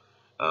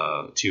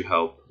about, to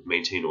help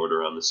maintain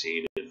order on the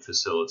scene and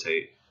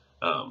facilitate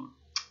um,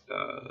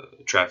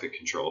 traffic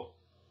control.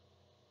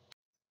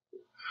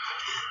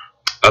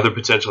 Other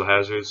potential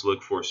hazards: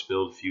 look for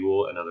spilled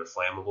fuel and other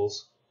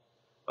flammables,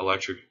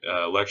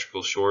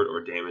 electrical short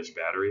or damaged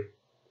battery,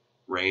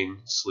 rain,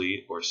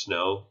 sleet, or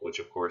snow, which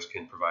of course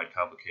can provide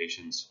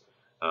complications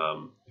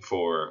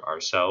for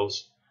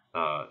ourselves.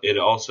 It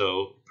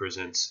also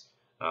presents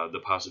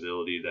the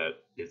possibility that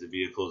if the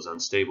vehicle is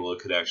unstable, it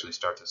could actually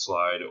start to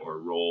slide or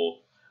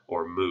roll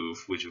or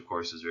move, which of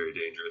course is very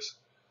dangerous.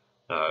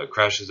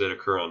 Crashes that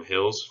occur on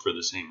hills for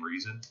the same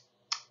reason.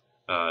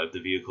 If the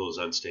vehicle is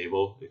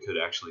unstable, it could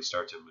actually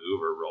start to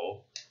move or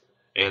roll,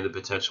 and the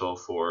potential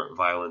for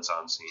violence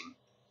on scene.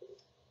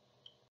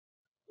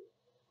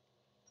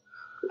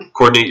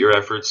 Coordinate your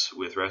efforts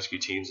with rescue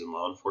teams and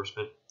law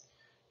enforcement.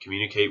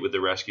 Communicate with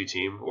the rescue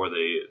team or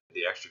the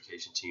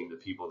extrication team, the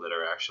people that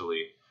are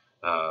actually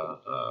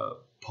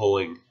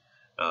pulling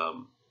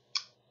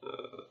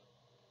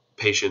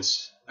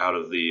patients out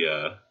of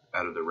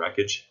the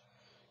wreckage.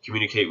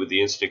 Communicate with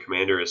the incident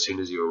commander as soon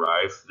as you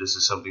arrive. This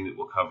is something that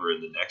we'll cover in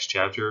the next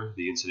chapter,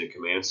 the incident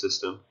command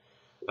system.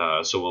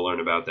 So we'll learn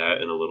about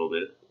that in a little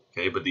bit.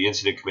 Okay, but the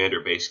incident commander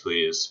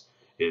basically is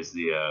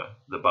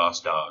the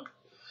boss dog.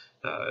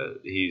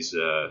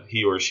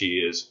 He or she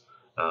is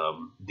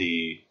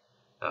the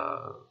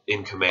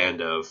in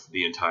command of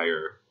the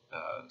entire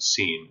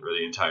scene or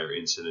the entire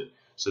incident,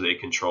 so they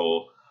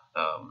control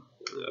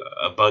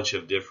a bunch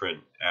of different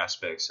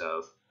aspects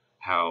of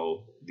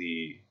how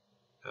the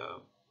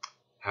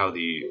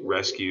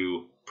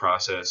rescue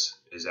process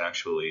is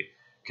actually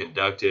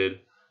conducted,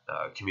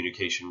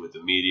 communication with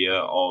the media,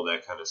 all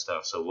that kind of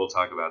stuff. So we'll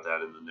talk about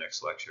that in the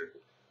next lecture.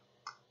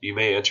 You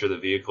may enter the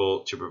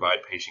vehicle to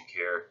provide patient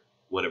care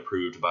when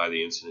approved by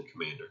the incident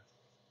commander.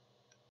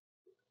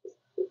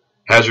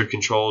 Hazard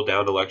control: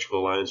 downed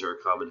electrical lines are a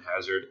common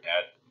hazard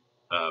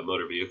at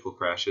motor vehicle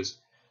crashes.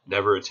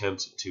 Never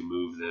attempt to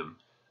move them.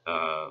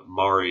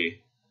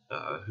 Mari,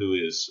 who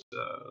is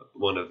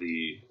one of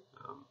the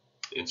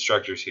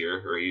instructors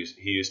here, or he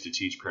used to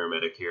teach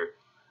paramedic here,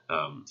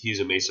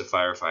 he's a Mesa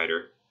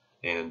firefighter,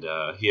 and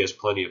he has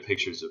plenty of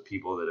pictures of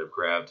people that have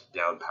grabbed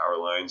down power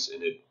lines,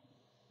 and it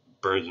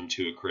burns them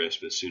to a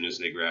crisp as soon as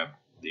they grab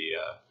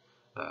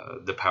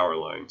the power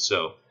line.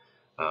 So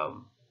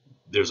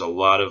there's a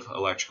lot of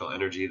electrical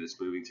energy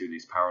that's moving through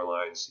these power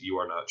lines. You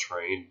are not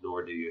trained,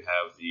 nor do you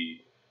have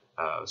the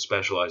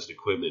specialized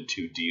equipment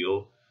to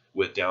deal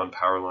with down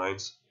power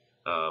lines.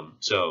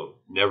 So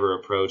never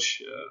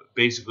approach.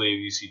 Basically, if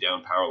you see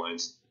down power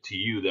lines, to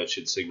you that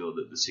should signal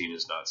that the scene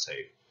is not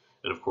safe.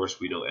 And of course,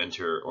 we don't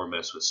enter or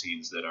mess with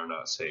scenes that are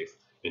not safe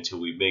until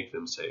we make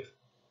them safe.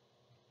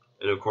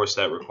 And of course,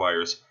 that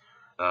requires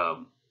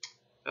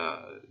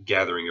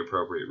gathering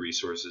appropriate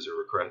resources or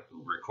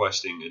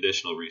requesting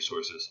additional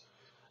resources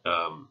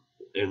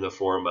in the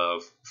form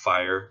of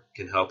fire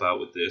can help out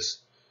with this.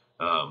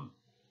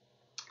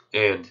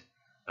 And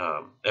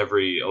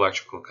every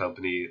electrical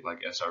company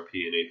like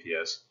SRP and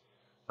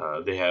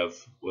APS, they have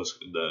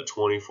the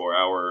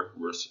 24-hour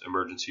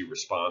emergency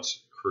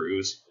response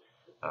crews.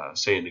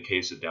 Say in the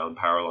case of down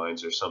power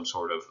lines or some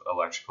sort of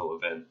electrical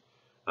event,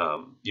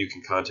 you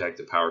can contact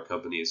the power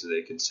companies and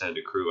they can send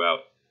a crew out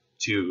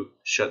to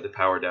shut the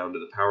power down to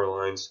the power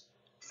lines.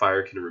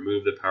 Fire can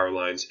remove the power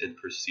lines and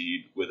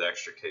proceed with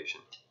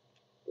extrication.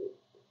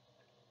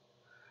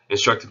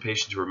 Instruct the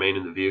patient to remain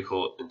in the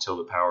vehicle until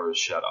the power is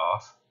shut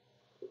off.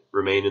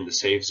 Remain in the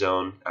safe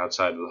zone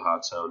outside of the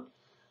hot zone.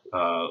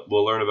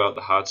 We'll learn about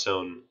the hot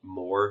zone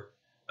more.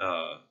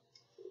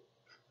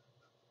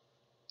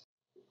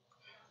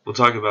 We'll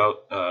talk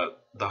about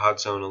the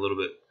hot zone a little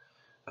bit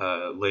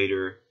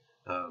later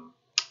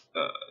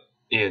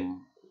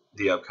in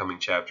the upcoming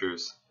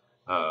chapters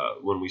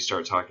when we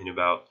start talking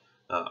about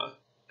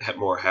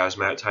more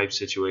hazmat type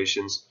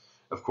situations.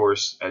 Of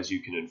course, as you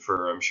can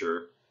infer, I'm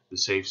sure, the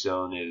safe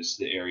zone is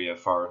the area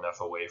far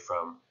enough away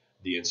from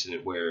the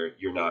incident where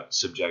you're not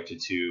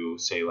subjected to,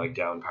 say, like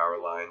down power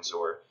lines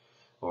or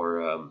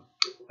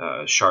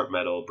sharp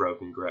metal,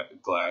 broken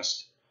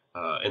glass.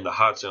 And the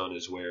hot zone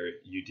is where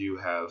you do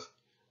have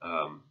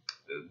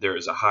there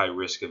is a high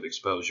risk of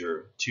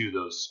exposure to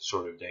those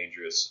sort of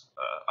dangerous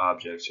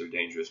objects or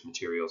dangerous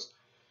materials.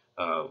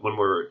 When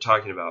we're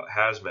talking about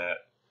hazmat,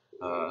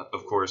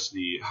 of course,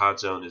 the hot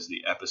zone is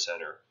the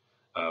epicenter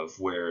of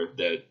where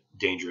that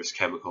dangerous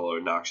chemical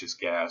or noxious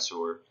gas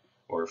or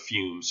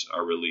fumes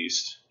are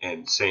released.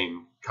 And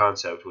same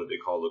concept, what they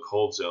call the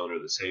cold zone or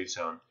the safe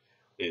zone,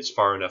 is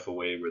far enough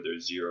away where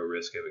there's zero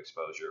risk of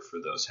exposure for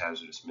those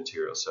hazardous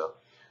materials. So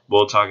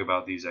we'll talk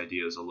about these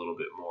ideas a little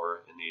bit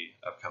more in the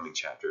upcoming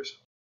chapters.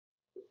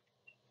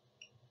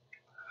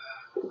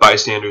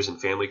 Bystanders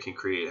and family can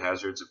create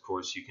hazards. Of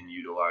course, you can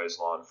utilize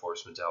law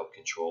enforcement to help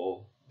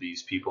control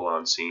these people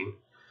on scene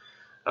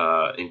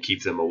and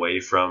keep them away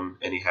from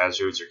any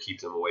hazards or keep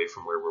them away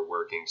from where we're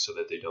working so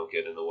that they don't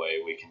get in the way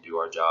and we can do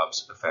our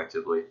jobs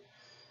effectively.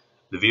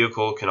 The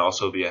vehicle can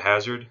also be a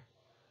hazard,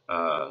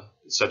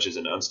 such as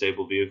an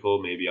unstable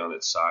vehicle, maybe on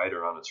its side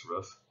or on its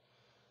roof.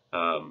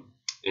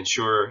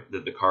 Ensure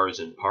that the car is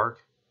in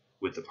park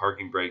with the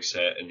parking brake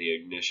set and the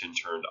ignition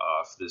turned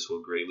off. This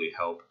will greatly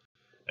help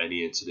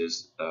any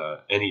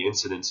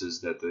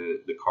incidences that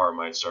the car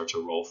might start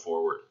to roll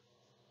forward.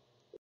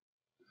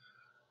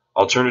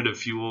 Alternative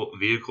fuel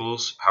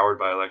vehicles powered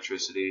by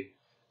electricity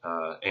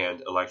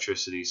and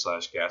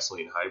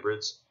electricity/gasoline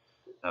hybrids,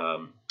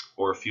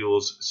 or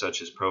fuels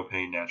such as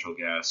propane, natural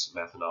gas,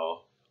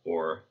 methanol,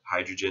 or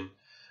hydrogen.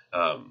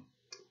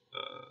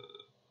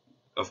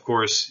 Of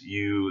course,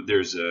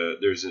 there's a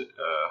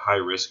high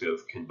risk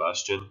of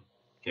combustion.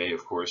 Okay,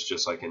 of course,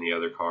 just like any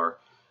other car,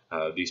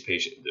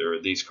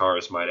 these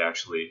cars might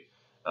actually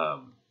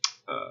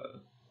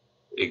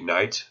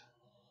ignite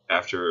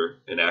after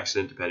an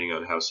accident, depending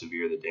on how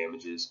severe the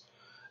damage is.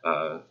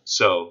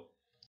 So,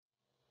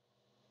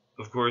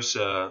 of course,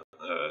 a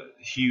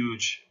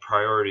huge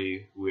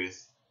priority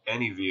with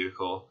any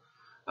vehicle,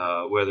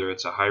 whether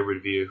it's a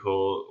hybrid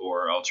vehicle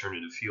or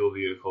alternative fuel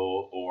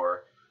vehicle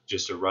or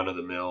just a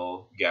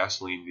run-of-the-mill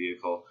gasoline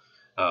vehicle,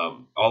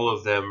 all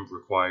of them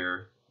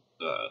require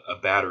a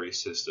battery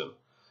system.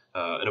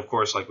 And of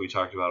course, like we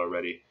talked about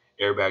already,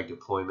 airbag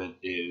deployment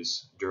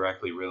is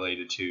directly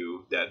related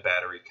to that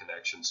battery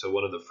connection. So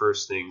one of the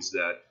first things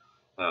that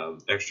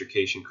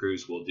extrication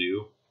crews will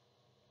do,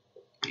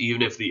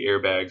 even if the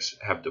airbags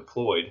have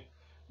deployed,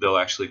 they'll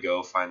actually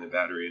go find the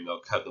battery and they'll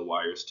cut the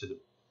wires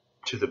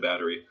to the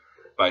battery.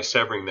 By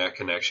severing that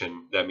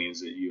connection, that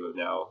means that you have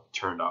now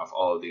turned off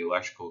all of the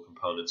electrical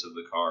components of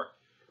the car.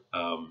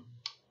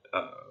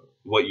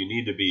 What you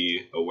need to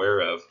be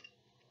aware of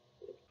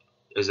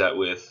is that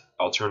with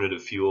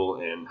alternative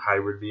fuel and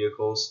hybrid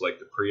vehicles like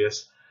the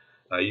Prius,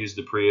 I use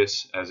the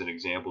Prius as an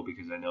example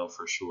because I know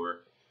for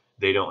sure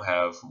they don't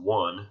have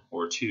one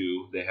or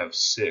two, they have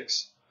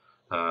 6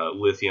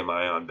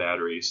 lithium-ion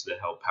batteries that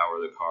help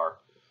power the car.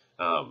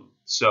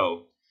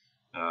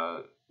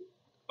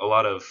 A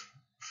lot of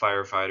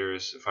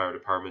firefighters, fire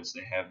departments,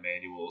 they have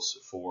manuals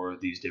for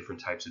these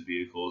different types of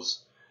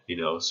vehicles,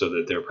 so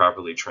that they're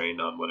properly trained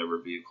on whatever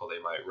vehicle they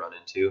might run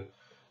into.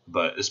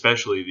 But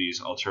especially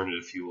these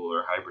alternative fuel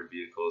or hybrid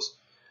vehicles,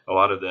 a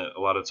lot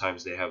of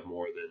times they have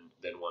more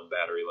than one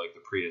battery, like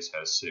the Prius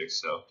has 6.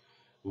 So,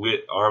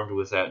 armed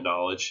with that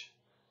knowledge,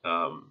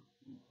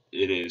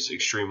 it is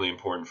extremely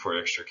important for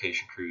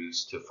extrication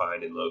crews to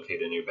find and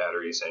locate any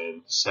batteries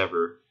and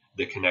sever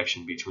the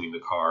connection between the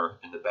car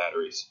and the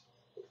batteries.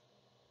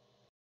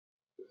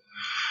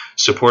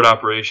 Support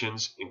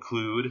operations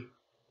include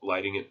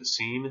lighting at the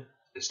scene,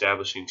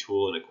 establishing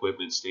tool and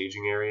equipment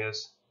staging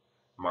areas,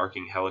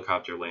 marking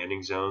helicopter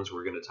landing zones.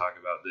 We're going to talk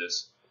about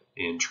this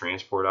in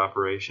transport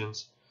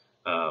operations,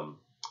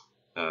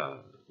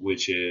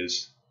 which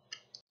is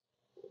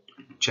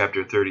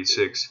chapter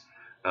 36,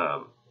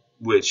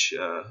 which,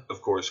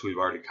 of course, we've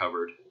already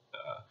covered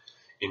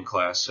in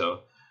class.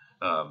 So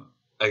I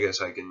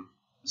guess I can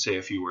say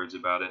a few words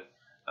about it.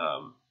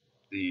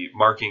 The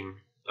marking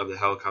of the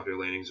helicopter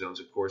landing zones,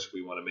 of course,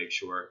 we want to make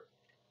sure,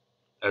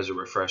 as a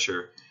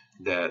refresher,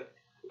 that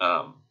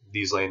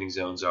these landing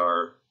zones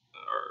are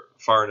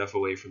far enough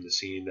away from the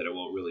scene that it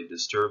won't really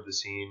disturb the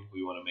scene.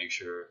 We want to make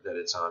sure that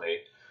it's on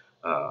a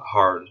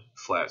hard,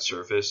 flat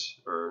surface,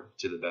 or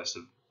to the best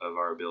of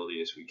our ability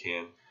as we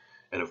can.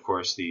 And of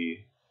course, the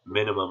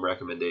minimum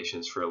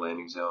recommendations for a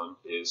landing zone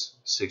is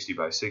 60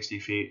 by 60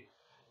 feet,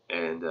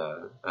 and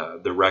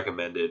the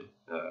recommended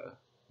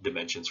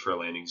dimensions for a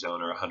landing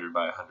zone are 100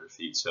 by 100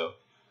 feet. So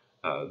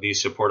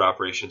these support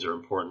operations are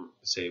important.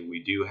 Say we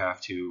do have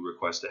to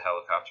request a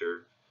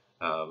helicopter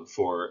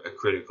for a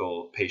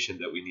critical patient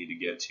that we need to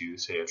get to,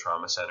 say a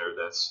trauma center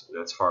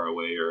that's far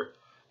away, or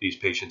these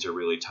patients are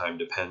really time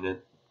dependent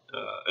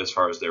as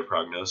far as their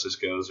prognosis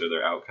goes or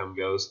their outcome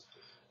goes.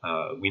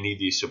 We need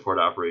these support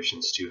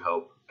operations to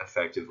help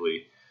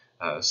effectively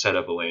set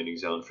up a landing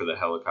zone for the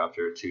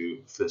helicopter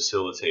to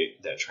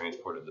facilitate that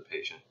transport of the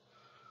patient.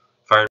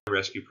 Fire and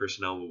rescue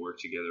personnel will work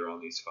together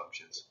on these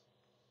functions.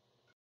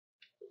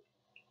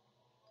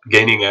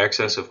 Gaining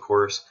access, of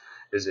course,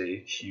 is a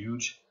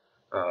huge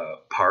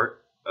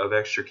part of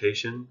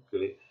extrication.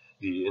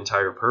 The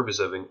entire purpose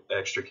of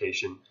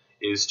extrication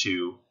is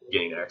to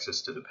gain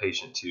access to the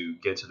patient, to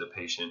get to the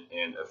patient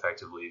and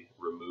effectively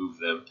remove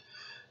them.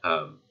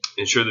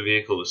 Ensure the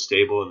vehicle is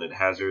stable and that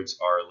hazards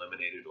are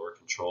eliminated or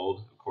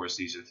controlled. Of course,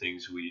 these are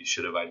things we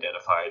should have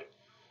identified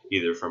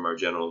either from our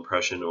general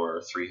impression or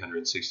our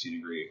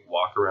 360-degree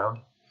walk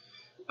around.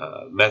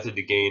 Method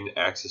to gain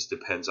access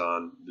depends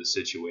on the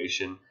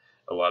situation.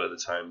 A lot of the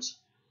times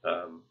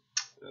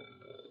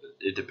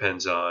it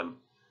depends on,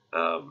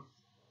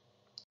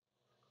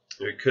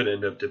 it could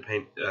end up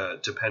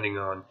depending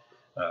on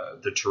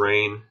the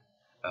terrain,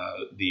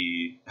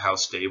 how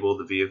stable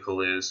the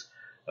vehicle is,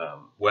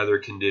 weather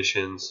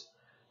conditions,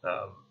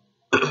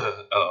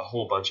 a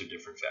whole bunch of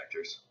different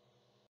factors.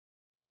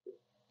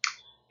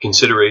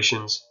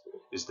 Considerations: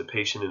 is the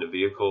patient in a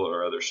vehicle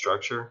or other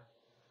structure?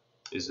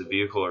 Is the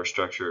vehicle or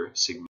structure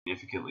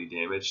significantly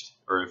damaged?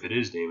 Or if it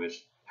is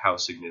damaged, how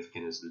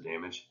significant is the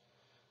damage?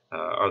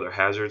 Are there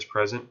hazards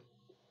present?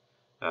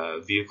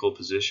 Vehicle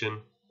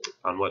position: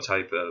 on what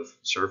type of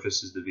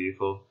surface is the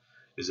vehicle?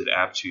 Is it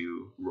apt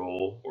to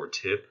roll or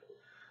tip?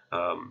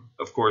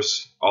 Of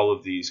course, all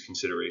of these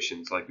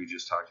considerations, like we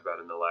just talked about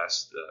in the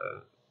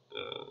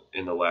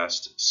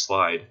last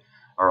slide,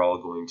 are all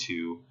going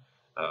to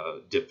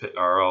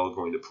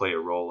play a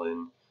role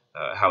in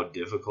how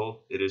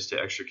difficult it is to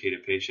extricate a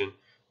patient.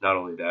 Not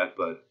only that,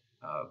 but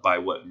by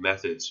what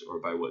methods or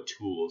by what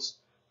tools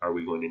are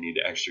we going to need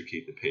to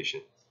extricate the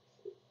patient.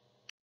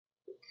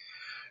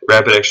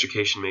 Rapid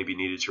extrication may be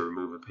needed to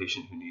remove a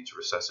patient who needs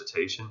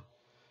resuscitation.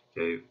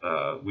 Okay,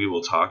 we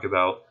will talk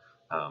about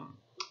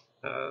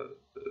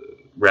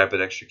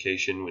rapid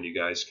extrication when you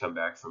guys come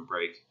back from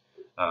break.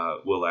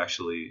 We'll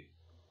actually,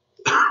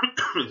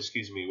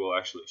 we'll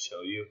actually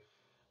show you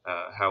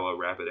how a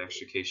rapid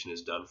extrication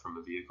is done from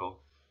a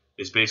vehicle.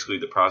 It's basically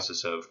the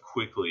process of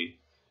quickly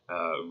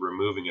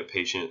removing a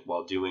patient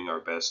while doing our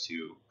best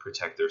to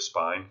protect their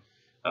spine,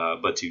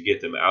 but to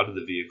get them out of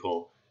the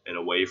vehicle and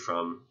away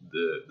from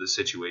the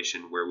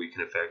situation where we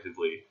can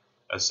effectively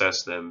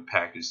assess them,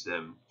 package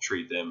them,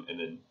 treat them, and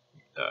then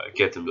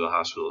get them to the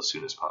hospital as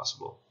soon as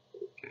possible.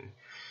 Okay.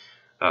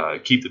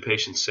 Keep the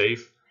patient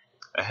safe.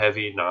 A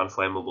heavy,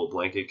 non-flammable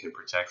blanket can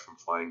protect from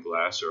flying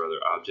glass or other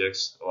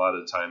objects. A lot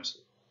of times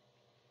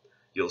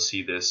you'll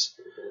see this.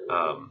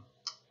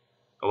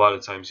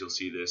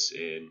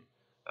 In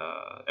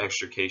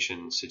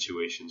extrication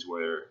situations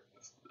where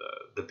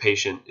the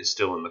patient is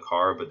still in the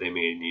car, but they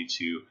may need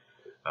to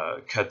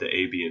cut the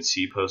A, B, and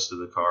C post of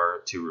the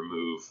car to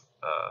remove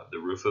the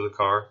roof of the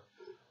car.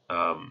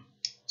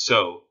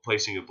 So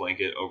placing a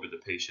blanket over the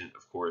patient,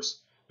 of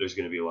course, there's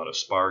going to be a lot of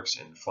sparks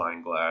and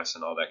flying glass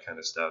and all that kind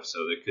of stuff.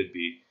 So there could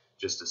be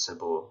just a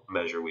simple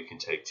measure we can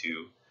take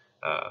to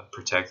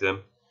protect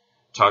them.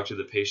 Talk to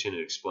the patient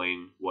and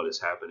explain what is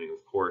happening.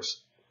 Of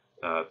course,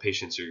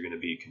 patients are going to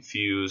be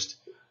confused.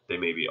 They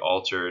may be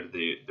altered.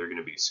 They're going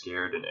to be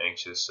scared and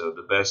anxious. So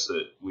the best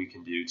that we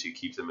can do to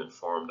keep them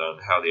informed on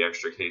how the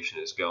extrication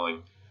is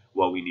going,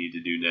 what we need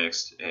to do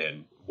next,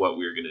 and what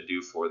we're going to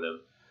do for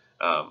them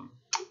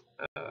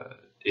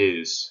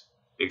is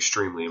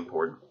extremely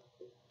important.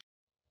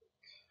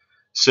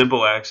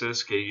 Simple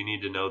access. Okay, you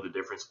need to know the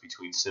difference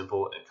between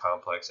simple and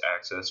complex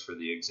access for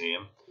the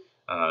exam,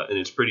 and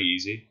it's pretty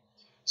easy.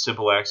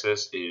 Simple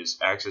access is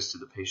access to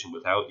the patient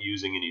without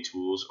using any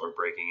tools or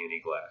breaking any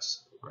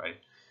glass, right?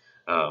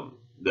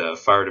 The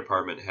fire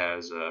department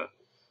has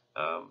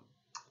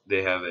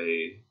they have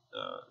a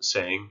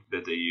saying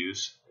that they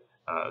use,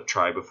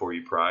 try before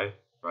you pry,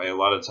 right? A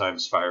lot of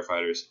times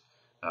firefighters,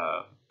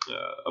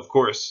 of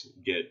course,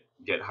 get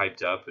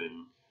hyped up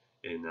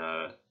in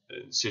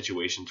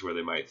situations where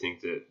they might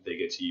think that they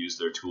get to use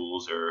their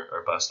tools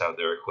or bust out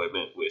their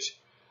equipment, which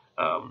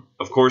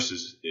of course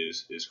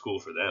is cool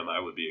for them. I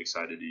would be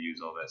excited to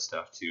use all that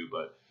stuff too,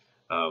 but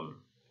a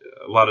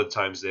lot of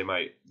times they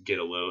might get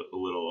a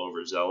little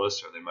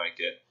overzealous, or they might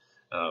get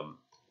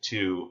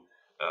too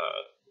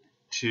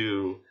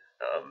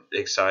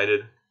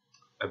excited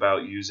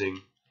about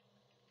using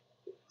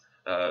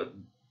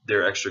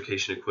their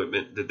extrication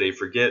equipment, that they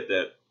forget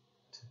that,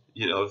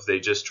 if they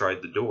just tried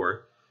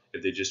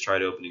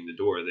opening the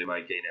door, they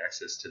might gain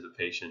access to the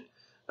patient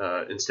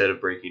instead of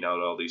breaking out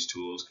all these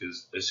tools,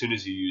 because as soon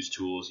as you use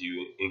tools,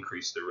 you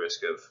increase the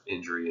risk of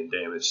injury and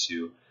damage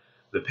to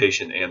the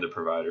patient and the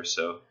provider.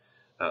 So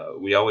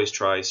we always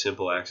try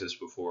simple access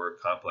before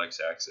complex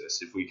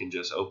access. If we can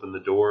just open the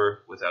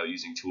door without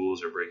using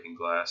tools or breaking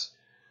glass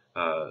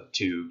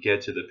to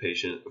get to the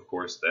patient, of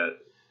course, that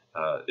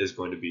is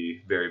going to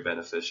be very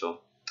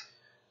beneficial.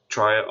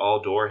 Try all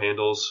door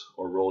handles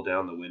or roll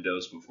down the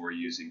windows before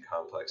using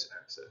complex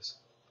access.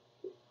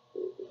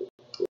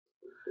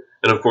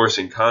 And of course,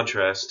 in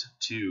contrast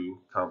to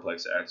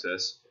complex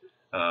access,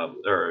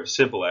 or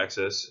simple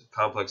access,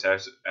 complex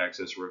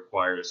access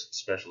requires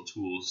special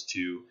tools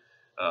to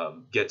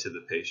get to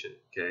the patient.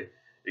 Okay,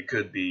 it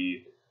could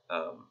be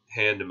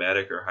hand,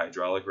 pneumatic, or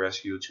hydraulic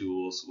rescue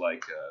tools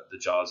like the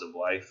jaws of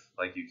life,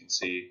 like you can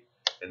see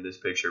in this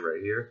picture right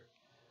here.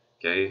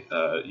 Okay,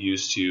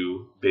 used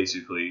to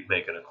basically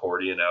make an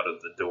accordion out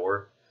of the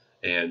door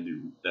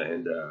and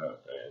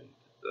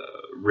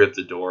rip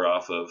the door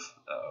off of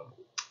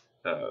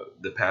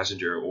the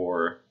passenger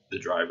or the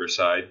driver's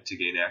side to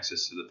gain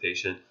access to the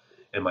patient.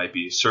 It might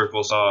be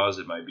circle saws,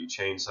 it might be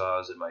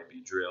chainsaws, it might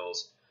be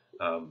drills.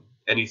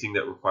 Anything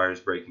that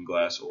requires breaking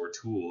glass or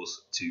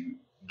tools to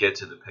get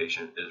to the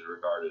patient is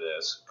regarded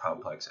as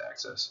complex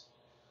access.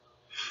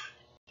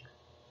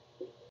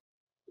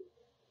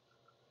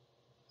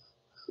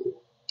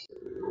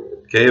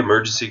 Okay,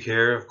 emergency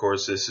care. Of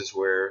course, this is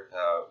where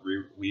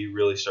we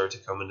really start to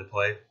come into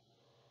play.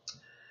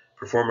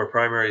 Perform a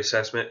primary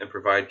assessment and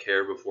provide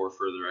care before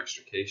further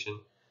extrication.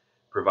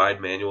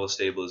 Provide manual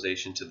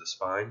stabilization to the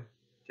spine.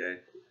 Okay,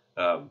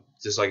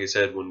 Just like I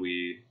said, when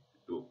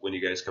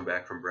you guys come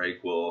back from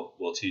break,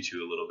 we'll teach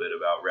you a little bit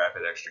about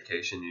rapid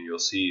extrication, and you'll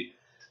see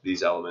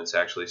these elements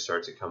actually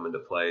start to come into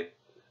play.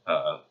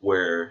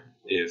 Where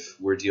if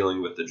we're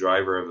dealing with the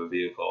driver of a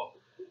vehicle,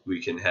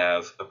 we can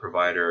have a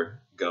provider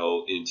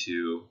go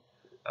into,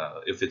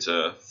 if it's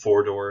a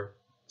 4-door,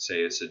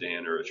 say a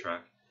sedan or a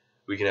truck,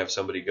 we can have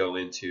somebody go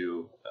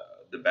into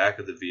the back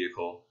of the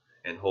vehicle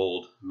and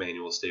hold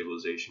manual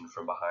stabilization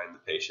from behind the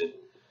patient.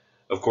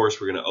 Of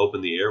course, we're going to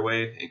open the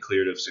airway and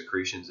clear it of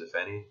secretions, if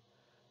any,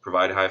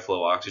 provide high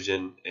flow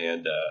oxygen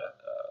and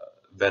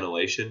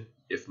ventilation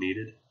if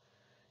needed,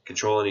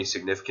 control any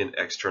significant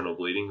external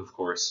bleeding. Of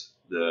course,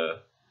 the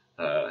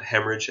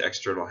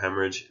external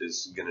hemorrhage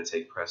is going to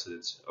take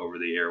precedence over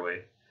the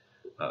airway.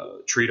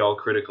 Treat all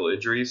critical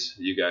injuries.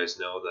 You guys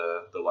know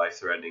the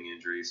life-threatening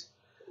injuries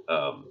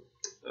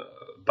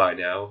by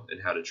now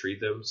and how to treat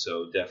them,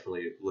 so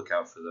definitely look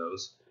out for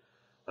those.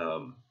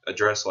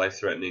 Address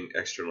life-threatening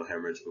external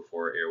hemorrhage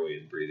before airway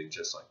and breathing,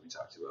 just like we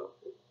talked about.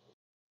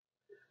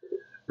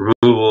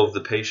 Removal of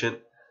the patient.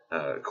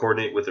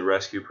 Coordinate with the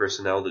rescue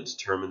personnel to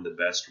determine the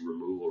best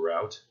removal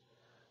route.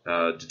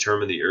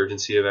 Determine the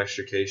urgency of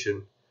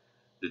extrication.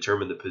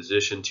 Determine the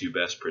position to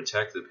best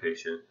protect the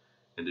patient,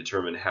 and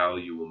determine how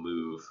you will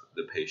move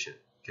the patient.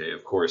 Okay,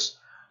 of course,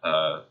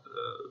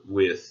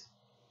 with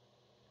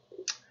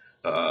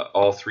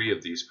all three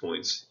of these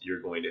points,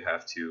 you're going to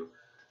have to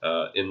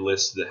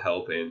enlist the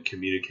help and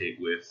communicate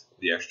with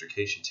the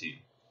extrication team,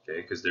 okay,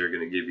 because they're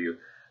going to give you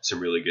some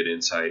really good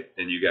insight,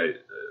 and you guys,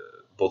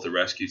 both the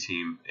rescue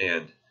team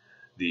and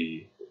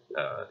the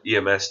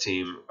EMS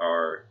team,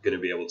 are going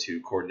to be able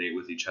to coordinate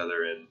with each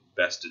other and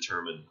best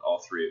determine all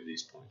three of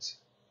these points.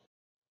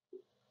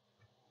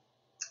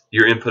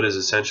 Your input is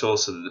essential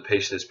so that the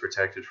patient is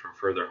protected from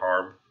further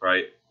harm,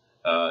 right?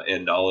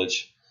 And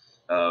knowledge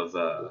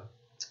of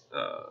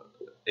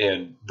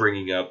and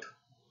bringing up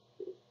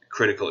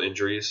critical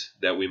injuries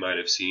that we might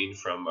have seen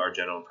from our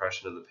general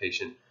impression of the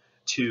patient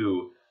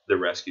to the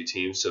rescue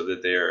team, so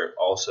that they're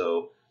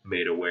also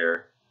made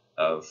aware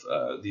of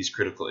these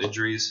critical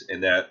injuries,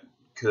 and that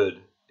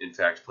could in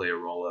fact play a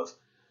role of,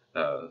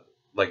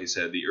 like I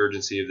said, the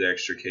urgency of the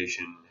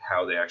extrication,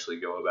 how they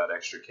actually go about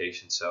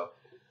extrication. So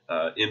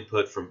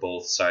input from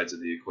both sides of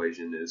the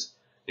equation is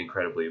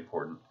incredibly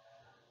important.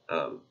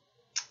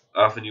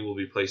 Often you will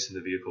be placed in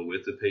the vehicle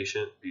with the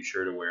patient. Be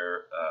sure to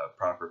wear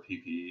proper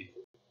PPE.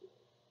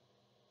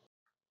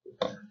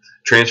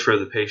 Transfer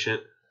the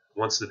patient.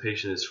 Once the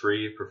patient is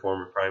free,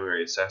 perform a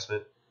primary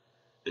assessment.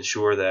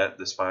 Ensure that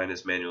the spine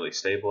is manually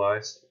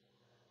stabilized.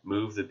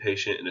 Move the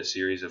patient in a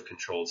series of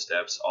controlled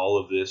steps. All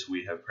of this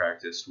we have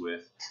practiced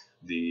with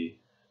the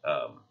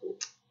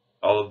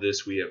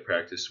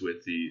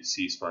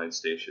C-spine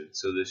station,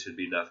 so this should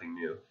be nothing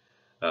new.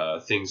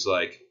 Things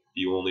like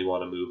you only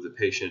want to move the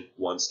patient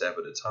one step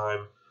at a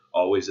time,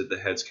 always at the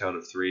head's count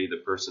of 3. The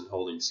person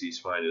holding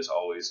C-spine is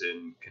always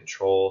in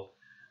control.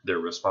 They're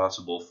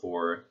responsible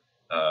for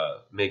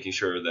making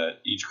sure that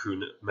each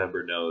crew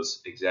member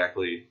knows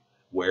exactly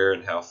where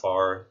and how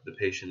far the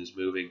patient is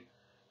moving,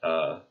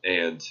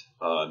 and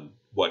on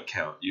what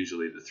count,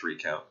 usually the 3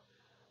 count.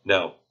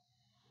 Now,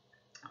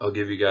 I'll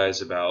give you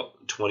guys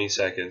about 20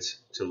 seconds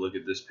to look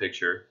at this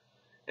picture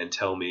and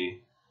tell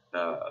me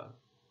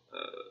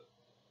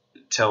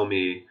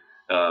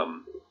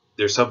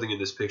there's something in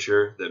this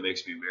picture that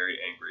makes me very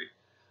angry,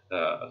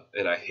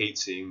 and I hate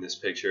seeing this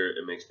picture.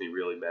 It makes me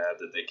really mad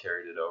that they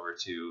carried it over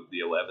to the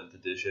 11th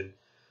edition,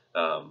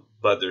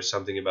 but there's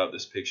something about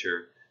this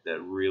picture that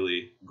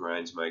really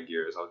grinds my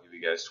gears. I'll give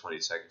you guys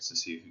 20 seconds to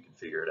see if you can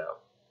figure it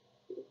out.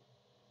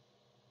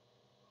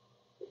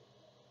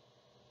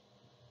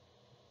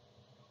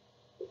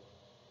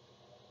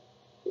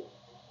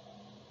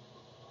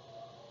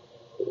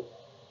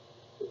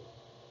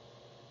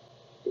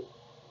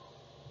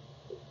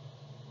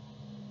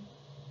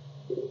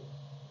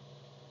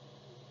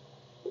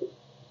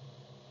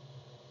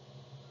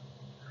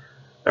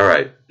 All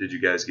right, did you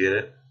guys get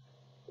it?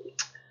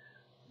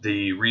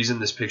 The reason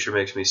this picture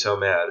makes me so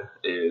mad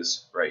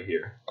is right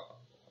here.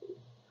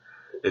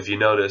 If you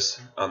notice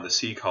on the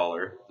C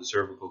collar, the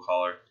cervical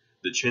collar,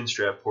 the chin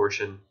strap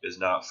portion is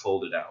not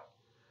folded out.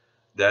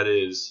 That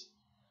is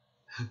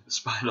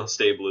spinal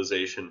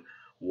stabilization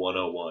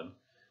 101.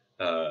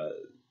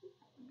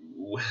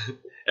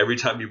 Every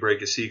time you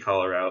break a C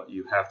collar out,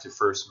 you have to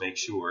first make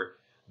sure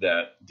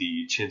that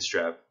the chin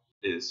strap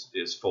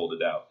is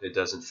folded out. It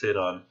doesn't fit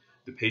on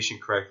the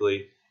patient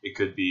correctly. It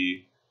could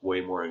be way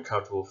more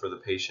uncomfortable for the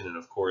patient, and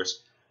of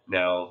course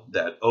now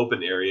that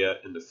open area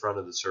in the front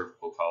of the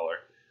cervical collar,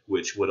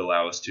 which would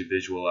allow us to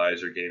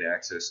visualize or gain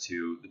access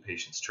to the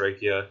patient's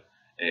trachea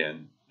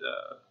and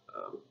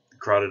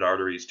carotid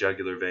arteries,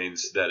 jugular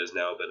veins, that has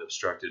now been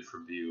obstructed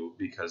from view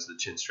because the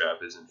chin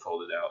strap isn't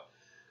folded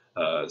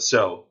out.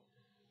 So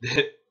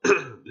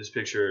this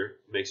picture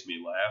makes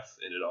me laugh,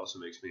 and it also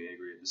makes me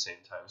angry at the same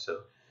time.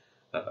 So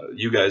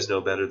you guys know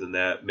better than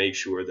that. Make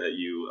sure that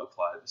you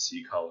apply the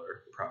C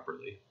collar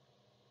properly.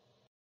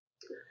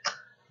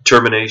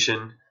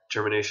 Termination.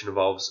 Termination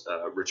involves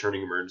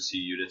returning emergency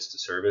units to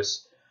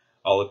service.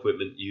 All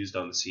equipment used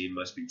on the scene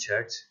must be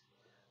checked.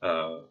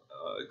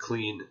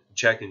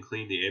 Check and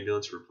clean the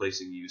ambulance,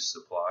 replacing used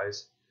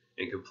supplies,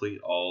 and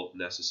complete all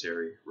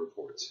necessary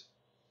reports.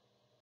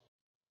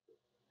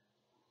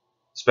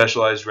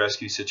 Specialized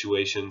rescue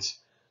situations.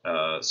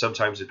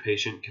 Sometimes a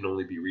patient can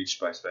only be reached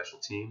by special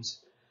teams.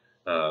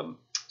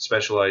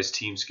 Specialized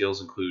team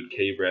skills include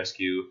cave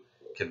rescue,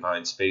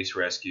 confined space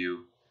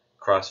rescue,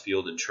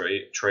 cross-field and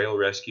trail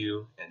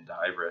rescue, and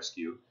dive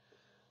rescue.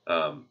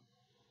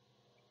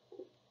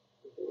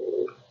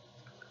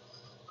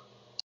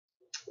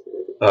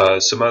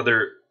 Some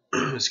other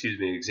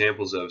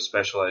examples of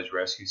specialized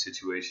rescue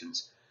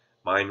situations: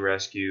 mine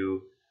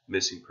rescue,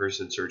 missing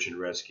person search and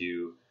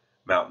rescue,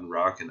 mountain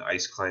rock and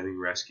ice climbing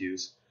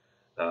rescues,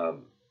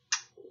 um,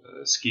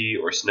 ski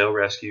or snow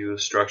rescue,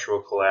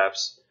 structural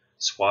collapse,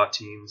 SWAT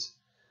teams,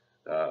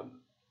 um,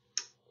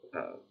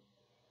 uh,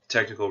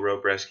 technical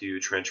rope rescue,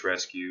 trench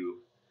rescue,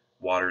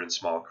 water and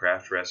small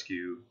craft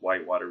rescue,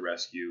 whitewater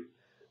rescue.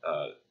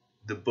 Uh,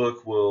 the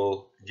book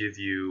will give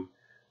you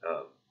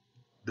uh,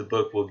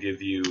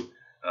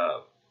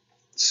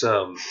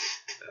 uh,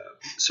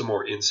 some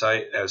more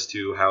insight as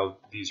to how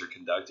these are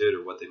conducted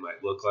or what they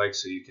might look like.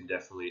 So you can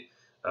definitely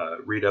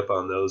read up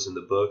on those in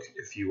the book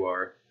if you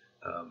are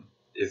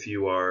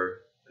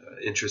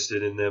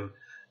interested in them,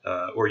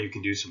 or you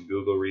can do some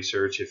Google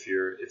research if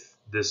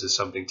this is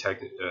something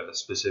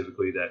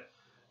specifically that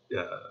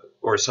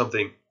or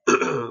something.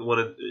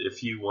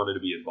 If you wanted to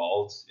be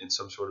involved in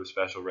some sort of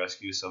special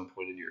rescue some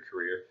point in your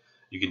career,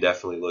 you can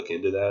definitely look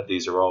into that.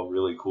 These are all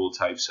really cool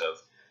types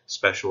of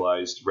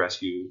specialized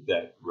rescue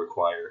that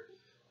require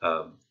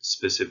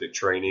specific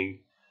training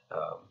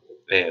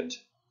and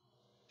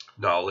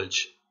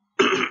knowledge.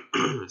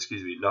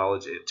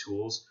 Knowledge and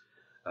tools.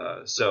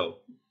 So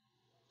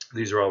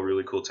these are all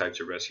really cool types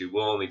of rescue.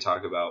 We'll only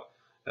talk about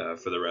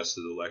for the rest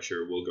of the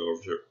lecture. We'll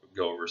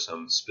go over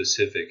some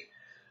specific.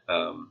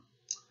 Um,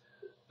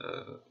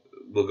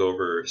 we'll go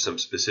over some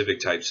specific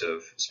types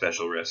of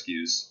special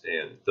rescues,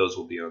 and those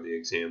will be on the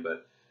exam.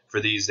 But for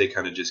these, they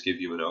kind of just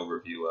give you an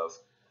overview of,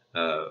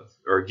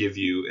 or give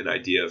you an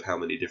idea of how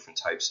many different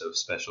types of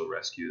special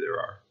rescue there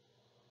are.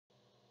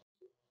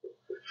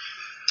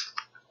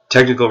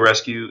 Technical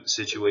rescue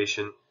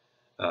situation.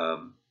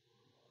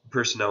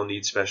 Personnel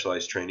need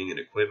specialized training and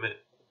equipment.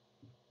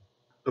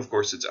 Of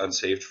course, it's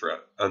unsafe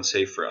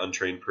for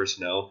untrained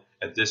personnel.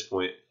 At this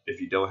point,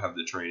 if you don't have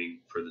the training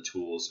for the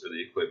tools or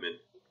the equipment,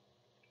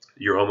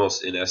 you're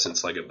almost in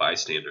essence like a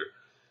bystander.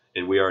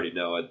 And we already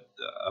know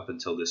up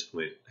until this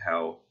point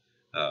how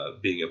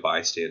being a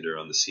bystander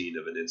on the scene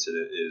of an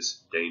incident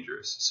is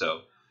dangerous.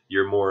 So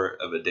you're more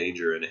of a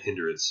danger and a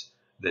hindrance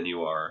than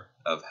you are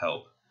of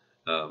help.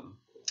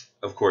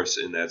 Of course,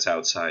 and that's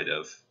outside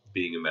of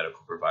being a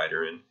medical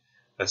provider and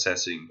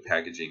assessing,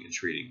 packaging, and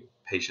treating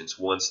patients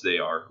once they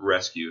are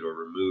rescued or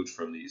removed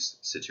from these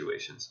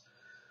situations.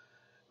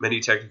 Many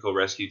technical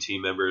rescue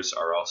team members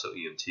are also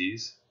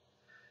EMTs.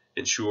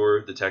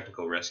 Ensure the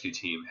technical rescue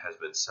team has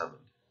been summoned.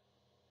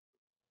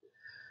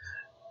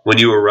 When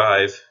you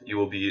arrive, you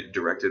will be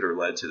directed or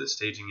led to the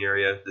staging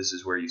area. This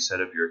is where you set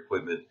up your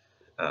equipment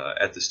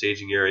at the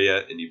staging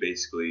area, and you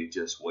basically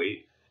just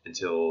wait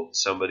until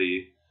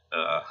somebody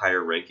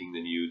higher ranking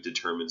than you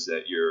determines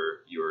that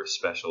your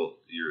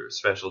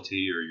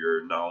specialty or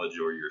your knowledge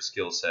or your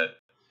skill set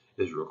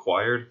is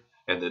required,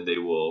 and then they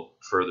will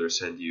further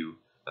send you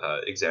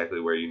exactly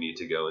where you need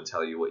to go and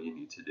tell you what you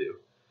need to do.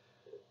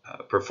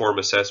 Perform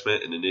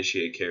assessment and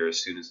initiate care as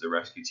soon as the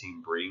rescue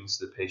team brings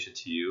the patient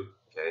to you.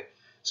 Okay,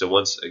 so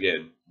once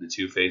again, the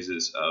two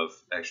phases of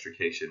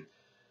extrication: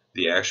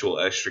 the actual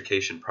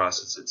extrication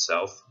process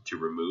itself to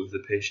remove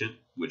the patient,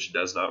 which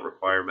does not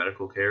require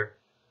medical care,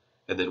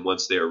 and then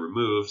once they are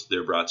removed,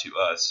 they're brought to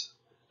us,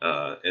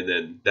 and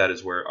then that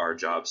is where our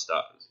job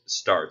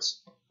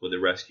starts, when the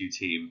rescue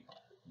team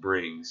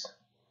brings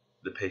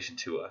the patient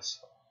to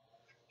us.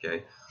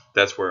 Okay,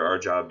 that's where our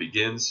job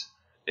begins,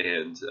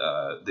 and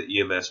the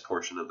EMS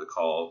portion of the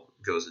call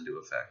goes into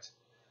effect.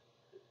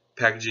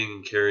 Packaging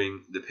and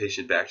carrying the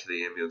patient back to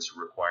the ambulance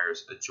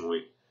requires a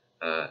joint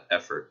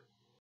effort.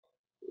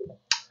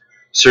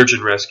 Search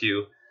and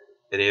rescue.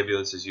 An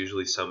ambulance is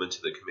usually summoned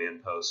to the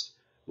command post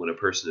when a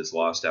person is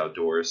lost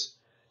outdoors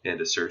and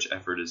a search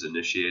effort is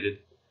initiated.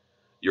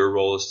 Your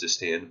role is to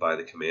stand by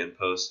the command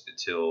post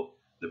until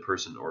the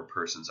person or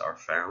persons are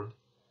found.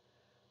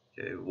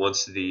 Okay.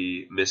 Once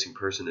the missing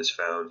person is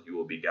found, you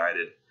will be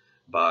guided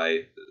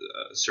by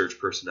search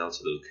personnel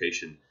to the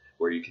location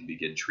where you can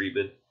begin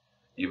treatment.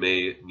 You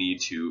may need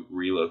to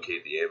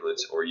relocate the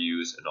ambulance or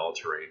use an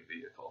all-terrain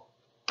vehicle.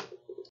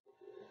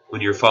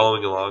 When you're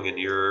following along in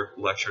your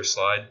lecture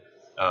slide,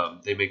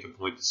 they make a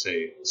point to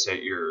say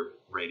set your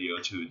radio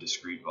to a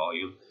discrete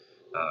volume.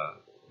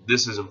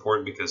 This is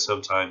important because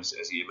sometimes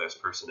as EMS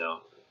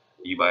personnel,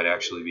 you might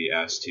actually be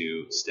asked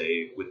to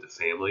stay with the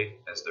family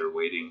as they're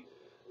waiting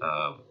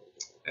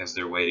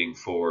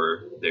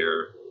for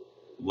their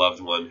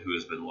loved one who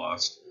has been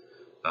lost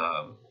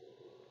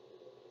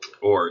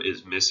or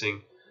is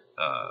missing,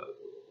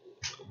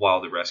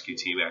 while the rescue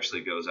team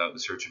actually goes out, the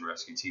search and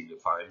rescue team, to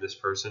find this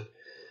person.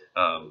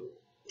 Um,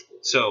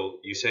 so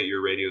you set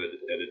your radio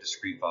at a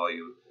discrete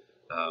volume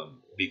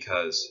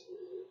because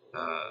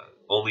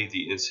only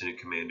the incident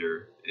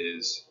commander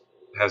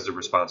has the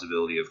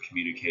responsibility of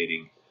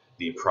communicating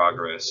the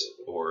progress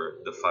or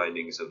the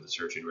findings of the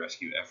search and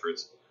rescue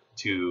efforts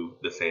to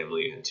the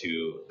family and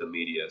to the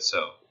media.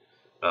 So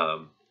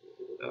um,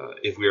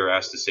 if we are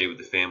asked to stay with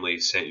the family,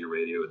 set your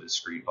radio at a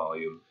discrete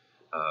volume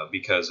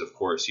because, of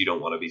course, you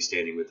don't want to be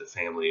standing with the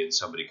family and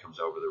somebody comes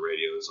over the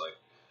radio and is like,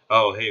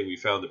 oh, hey, we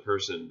found the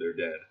person, they're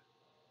dead.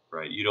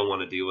 Right? You don't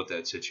want to deal with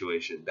that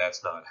situation.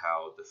 That's not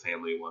how the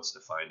family wants to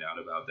find out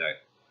about that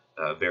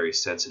very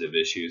sensitive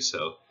issue.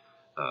 So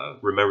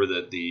remember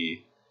that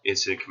the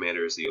incident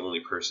commander is the only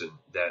person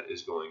that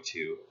is going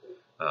to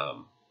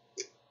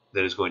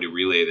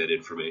relay that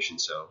information.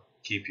 So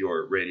keep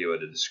your radio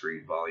at a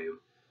discrete volume.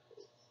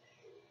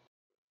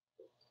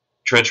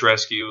 Trench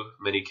rescue.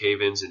 Many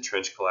cave-ins and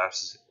trench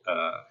collapses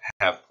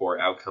have poor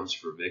outcomes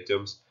for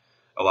victims.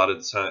 A lot of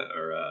the time,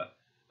 or a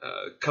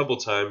couple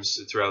times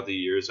throughout the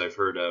years, I've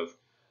heard of,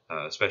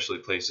 especially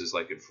places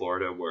like in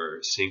Florida where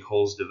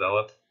sinkholes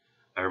develop.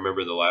 I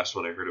remember the last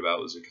one I heard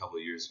about was a couple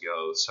of years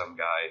ago. Some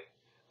guy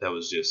that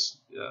was just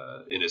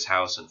in his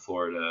house in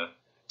Florida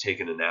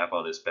taking a nap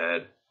on his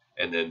bed,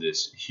 and then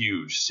this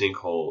huge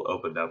sinkhole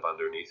opened up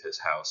underneath his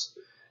house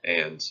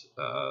and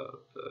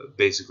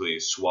basically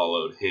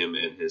swallowed him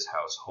and his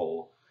house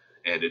whole.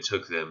 And it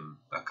took them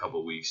a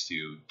couple weeks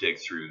to dig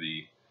through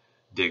the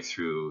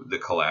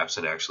collapse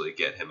and actually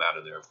get him out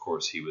of there. Of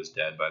course, he was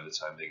dead by the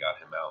time they got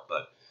him out.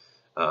 But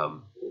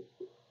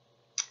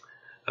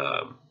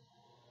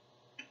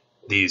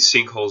these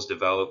sinkholes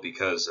develop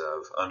because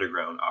of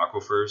underground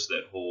aquifers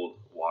that hold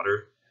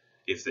water.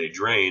 If they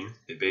drain,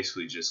 it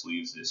basically just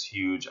leaves this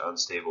huge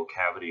unstable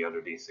cavity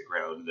underneath the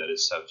ground that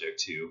is subject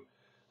to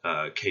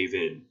cave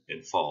in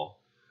and fall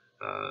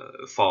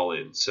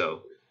in.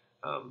 So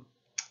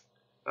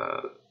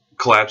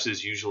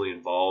collapses usually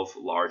involve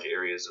large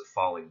areas of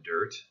falling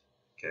dirt.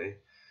 Okay,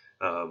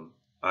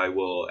 I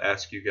will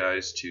ask you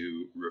guys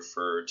to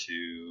refer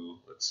to,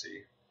 let's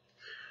see,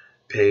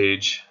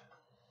 page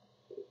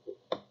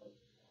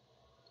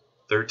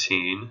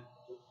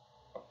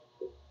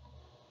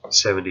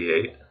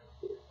 1378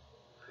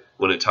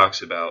 when it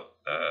talks about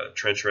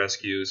trench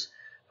rescues.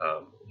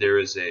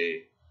 There's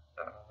a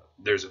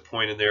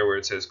point in there where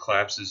it says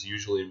collapses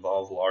usually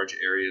involve large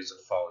areas of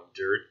falling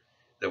dirt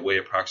that weigh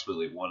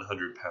approximately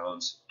 100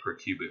 pounds per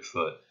cubic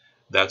foot.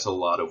 That's a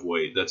lot of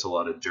weight. That's a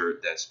lot of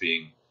dirt that's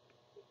being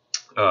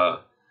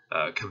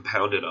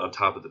compounded on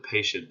top of the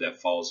patient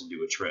that falls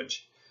into a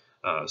trench.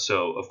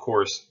 So, of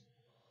course,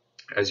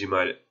 as you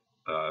might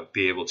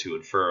be able to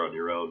infer on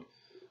your own,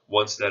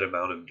 once that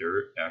amount of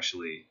dirt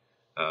actually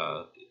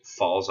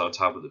falls on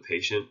top of the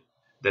patient,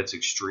 that's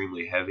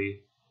extremely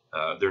heavy.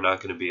 They're not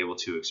going to be able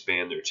to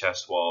expand their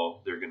chest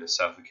wall. They're going to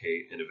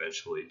suffocate and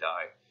eventually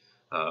die.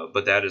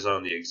 But that is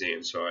on the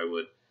exam, so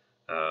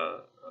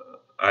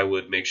I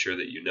would make sure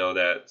that you know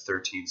that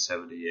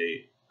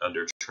 1378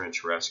 under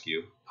trench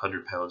rescue,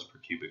 100 pounds per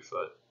cubic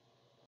foot.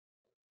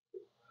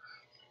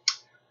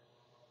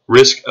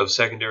 Risk of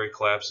secondary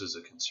collapse is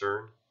a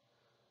concern.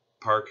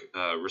 Park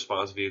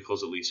response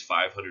vehicles at least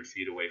 500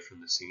 feet away from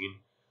the scene.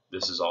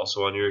 This is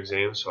also on your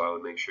exam, so I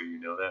would make sure you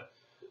know that.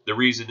 The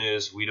reason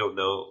is we don't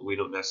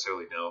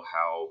necessarily know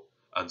how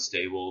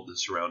unstable the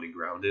surrounding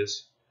ground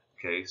is.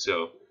 Okay,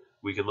 so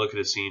we can look at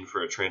a scene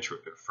for a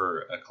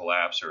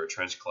collapse or a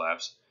trench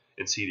collapse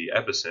and see the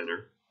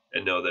epicenter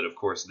and know that, of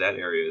course, that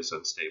area is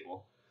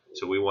unstable.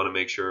 So we want to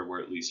make sure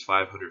we're at least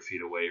 500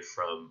 feet away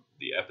from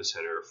the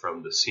epicenter,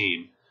 from the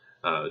scene,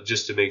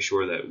 just to make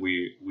sure that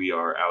we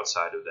are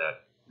outside of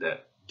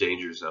that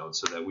danger zone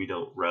so that we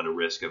don't run a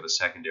risk of a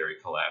secondary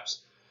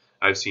collapse.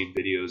 I've seen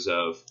videos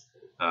of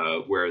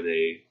where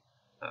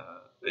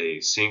a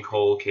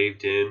sinkhole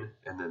caved in,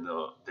 and then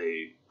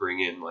they bring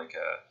in like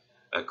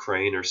a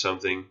crane or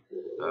something,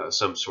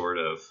 some sort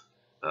of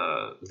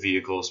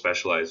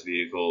specialized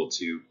vehicle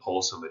to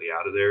pull somebody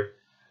out of there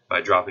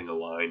by dropping a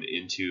line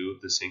into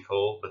the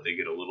sinkhole, but they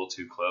get a little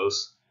too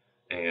close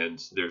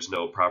and there's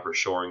no proper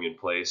shoring in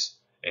place,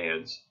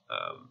 and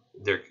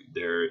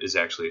there is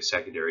actually a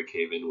secondary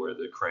cave-in where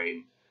the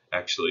crane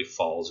actually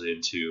falls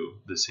into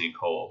the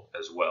sinkhole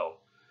as well.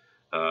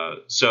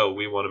 So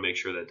we want to make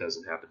sure that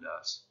doesn't happen to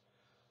us.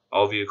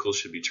 All vehicles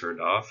should be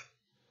turned off.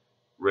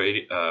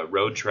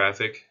 Road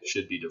traffic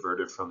should be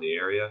diverted from the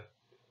area.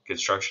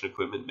 Construction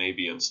equipment may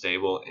be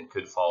unstable and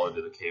could fall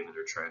into the cave-in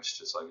or trench,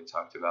 just like I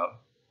talked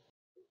about.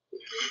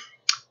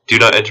 Do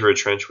not enter a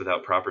trench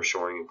without proper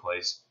shoring in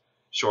place.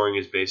 Shoring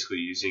is basically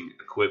using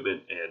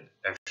equipment and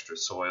extra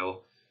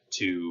soil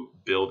to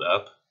build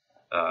up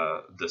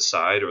the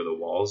side or the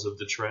walls of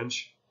the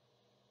trench,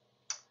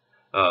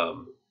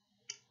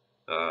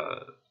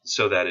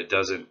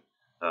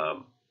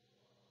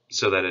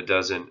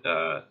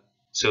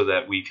 so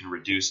that we can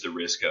reduce the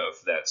risk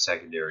of that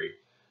secondary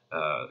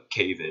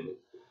cave-in.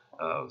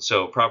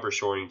 So proper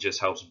shoring just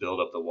helps build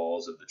up the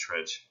walls of the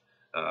trench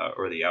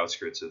or the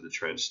outskirts of the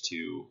trench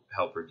to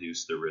help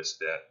reduce the risk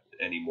that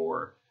any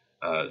more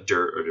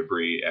dirt or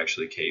debris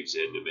actually caves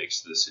in and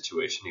makes the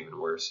situation even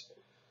worse.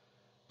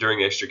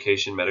 During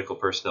extrication, medical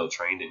personnel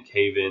trained in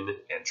cave-in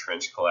and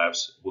trench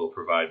collapse will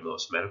provide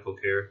most medical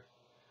care.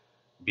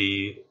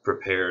 Be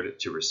prepared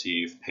to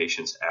receive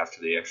patients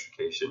after the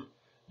extrication,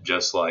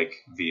 just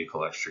like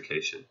vehicle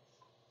extrication.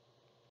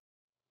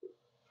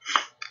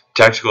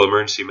 Tactical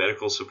emergency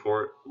medical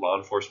support. Law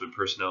enforcement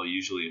personnel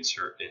usually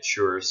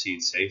ensure scene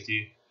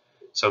safety.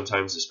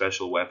 Sometimes the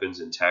special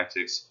weapons and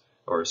tactics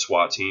or a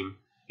SWAT team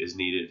is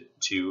needed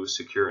to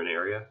secure an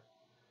area.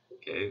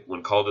 Okay.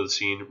 When called to the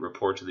scene,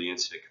 report to the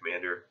incident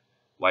commander.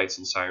 Lights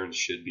and sirens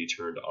should be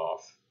turned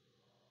off.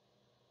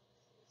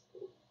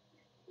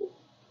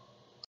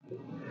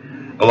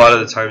 A lot of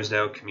the times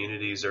now,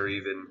 communities are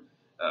even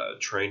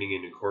training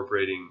and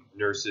incorporating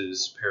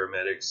nurses,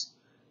 paramedics,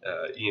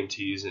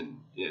 EMTs, and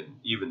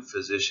even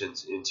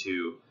physicians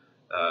into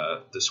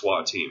the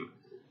SWAT team.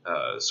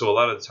 So a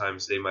lot of the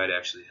times they might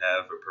actually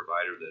have a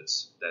provider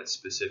that's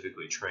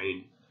specifically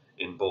trained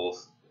in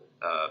both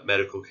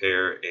medical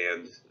care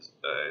and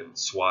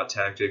SWAT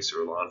tactics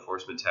or law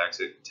enforcement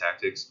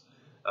tactics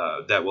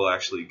that will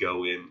actually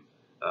go in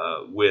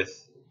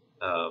with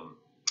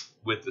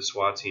with the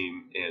SWAT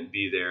team and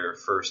be there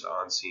first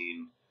on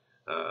scene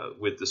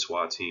with the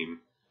SWAT team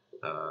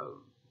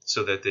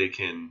so that they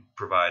can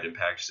provide and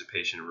package the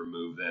patient and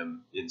remove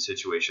them in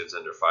situations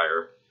under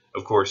fire.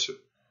 Of course,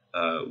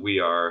 we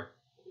are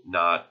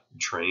not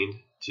trained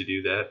to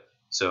do that.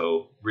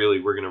 So really,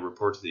 we're going to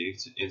report to the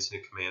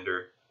incident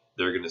commander.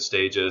 They're going to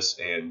stage us,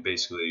 and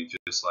basically,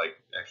 just like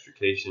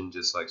extrication,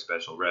 just like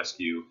special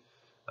rescue,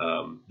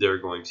 they're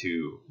going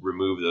to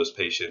remove those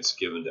patients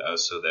given to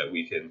us so that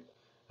we can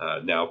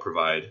now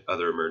provide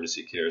other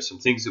emergency care. Some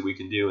things that we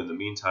can do in the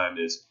meantime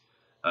is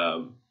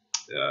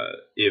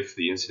if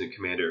the incident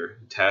commander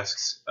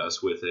tasks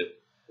us with it,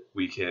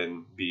 we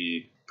can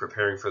be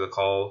preparing for the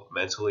call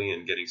mentally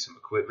and getting some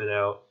equipment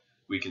out.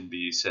 We can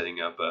be setting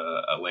up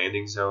a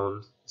landing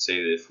zone,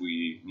 say that if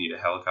we need a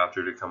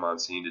helicopter to come on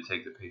scene to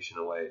take the patient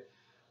away.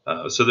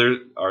 So there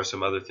are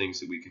some other things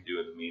that we can do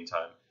in the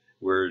meantime.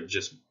 We're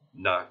just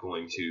not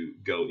going to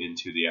go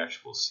into the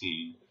actual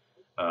scene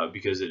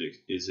because it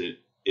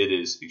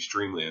is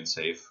extremely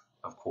unsafe,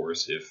 of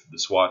course, if the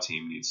SWAT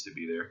team needs to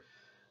be there.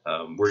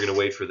 We're going to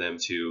wait for them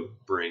to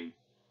bring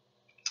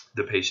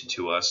the patient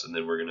to us, and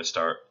then we're going to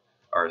start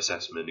our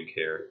assessment and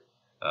care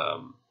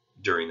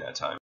during that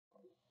time.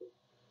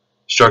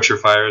 Structure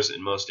fires.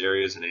 In most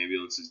areas, an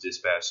ambulance is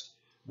dispatched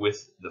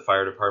with the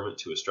fire department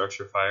to a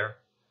structure fire.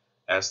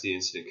 Ask the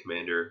incident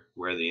commander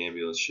where the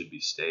ambulance should be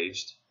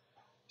staged.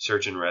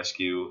 Search and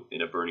rescue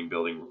in a burning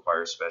building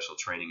requires special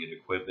training and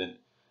equipment,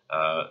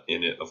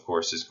 and it, of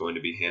course, is going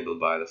to be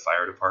handled by the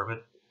fire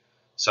department.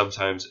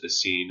 Sometimes a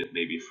scene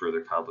may be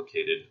further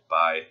complicated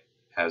by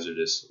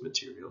hazardous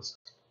materials.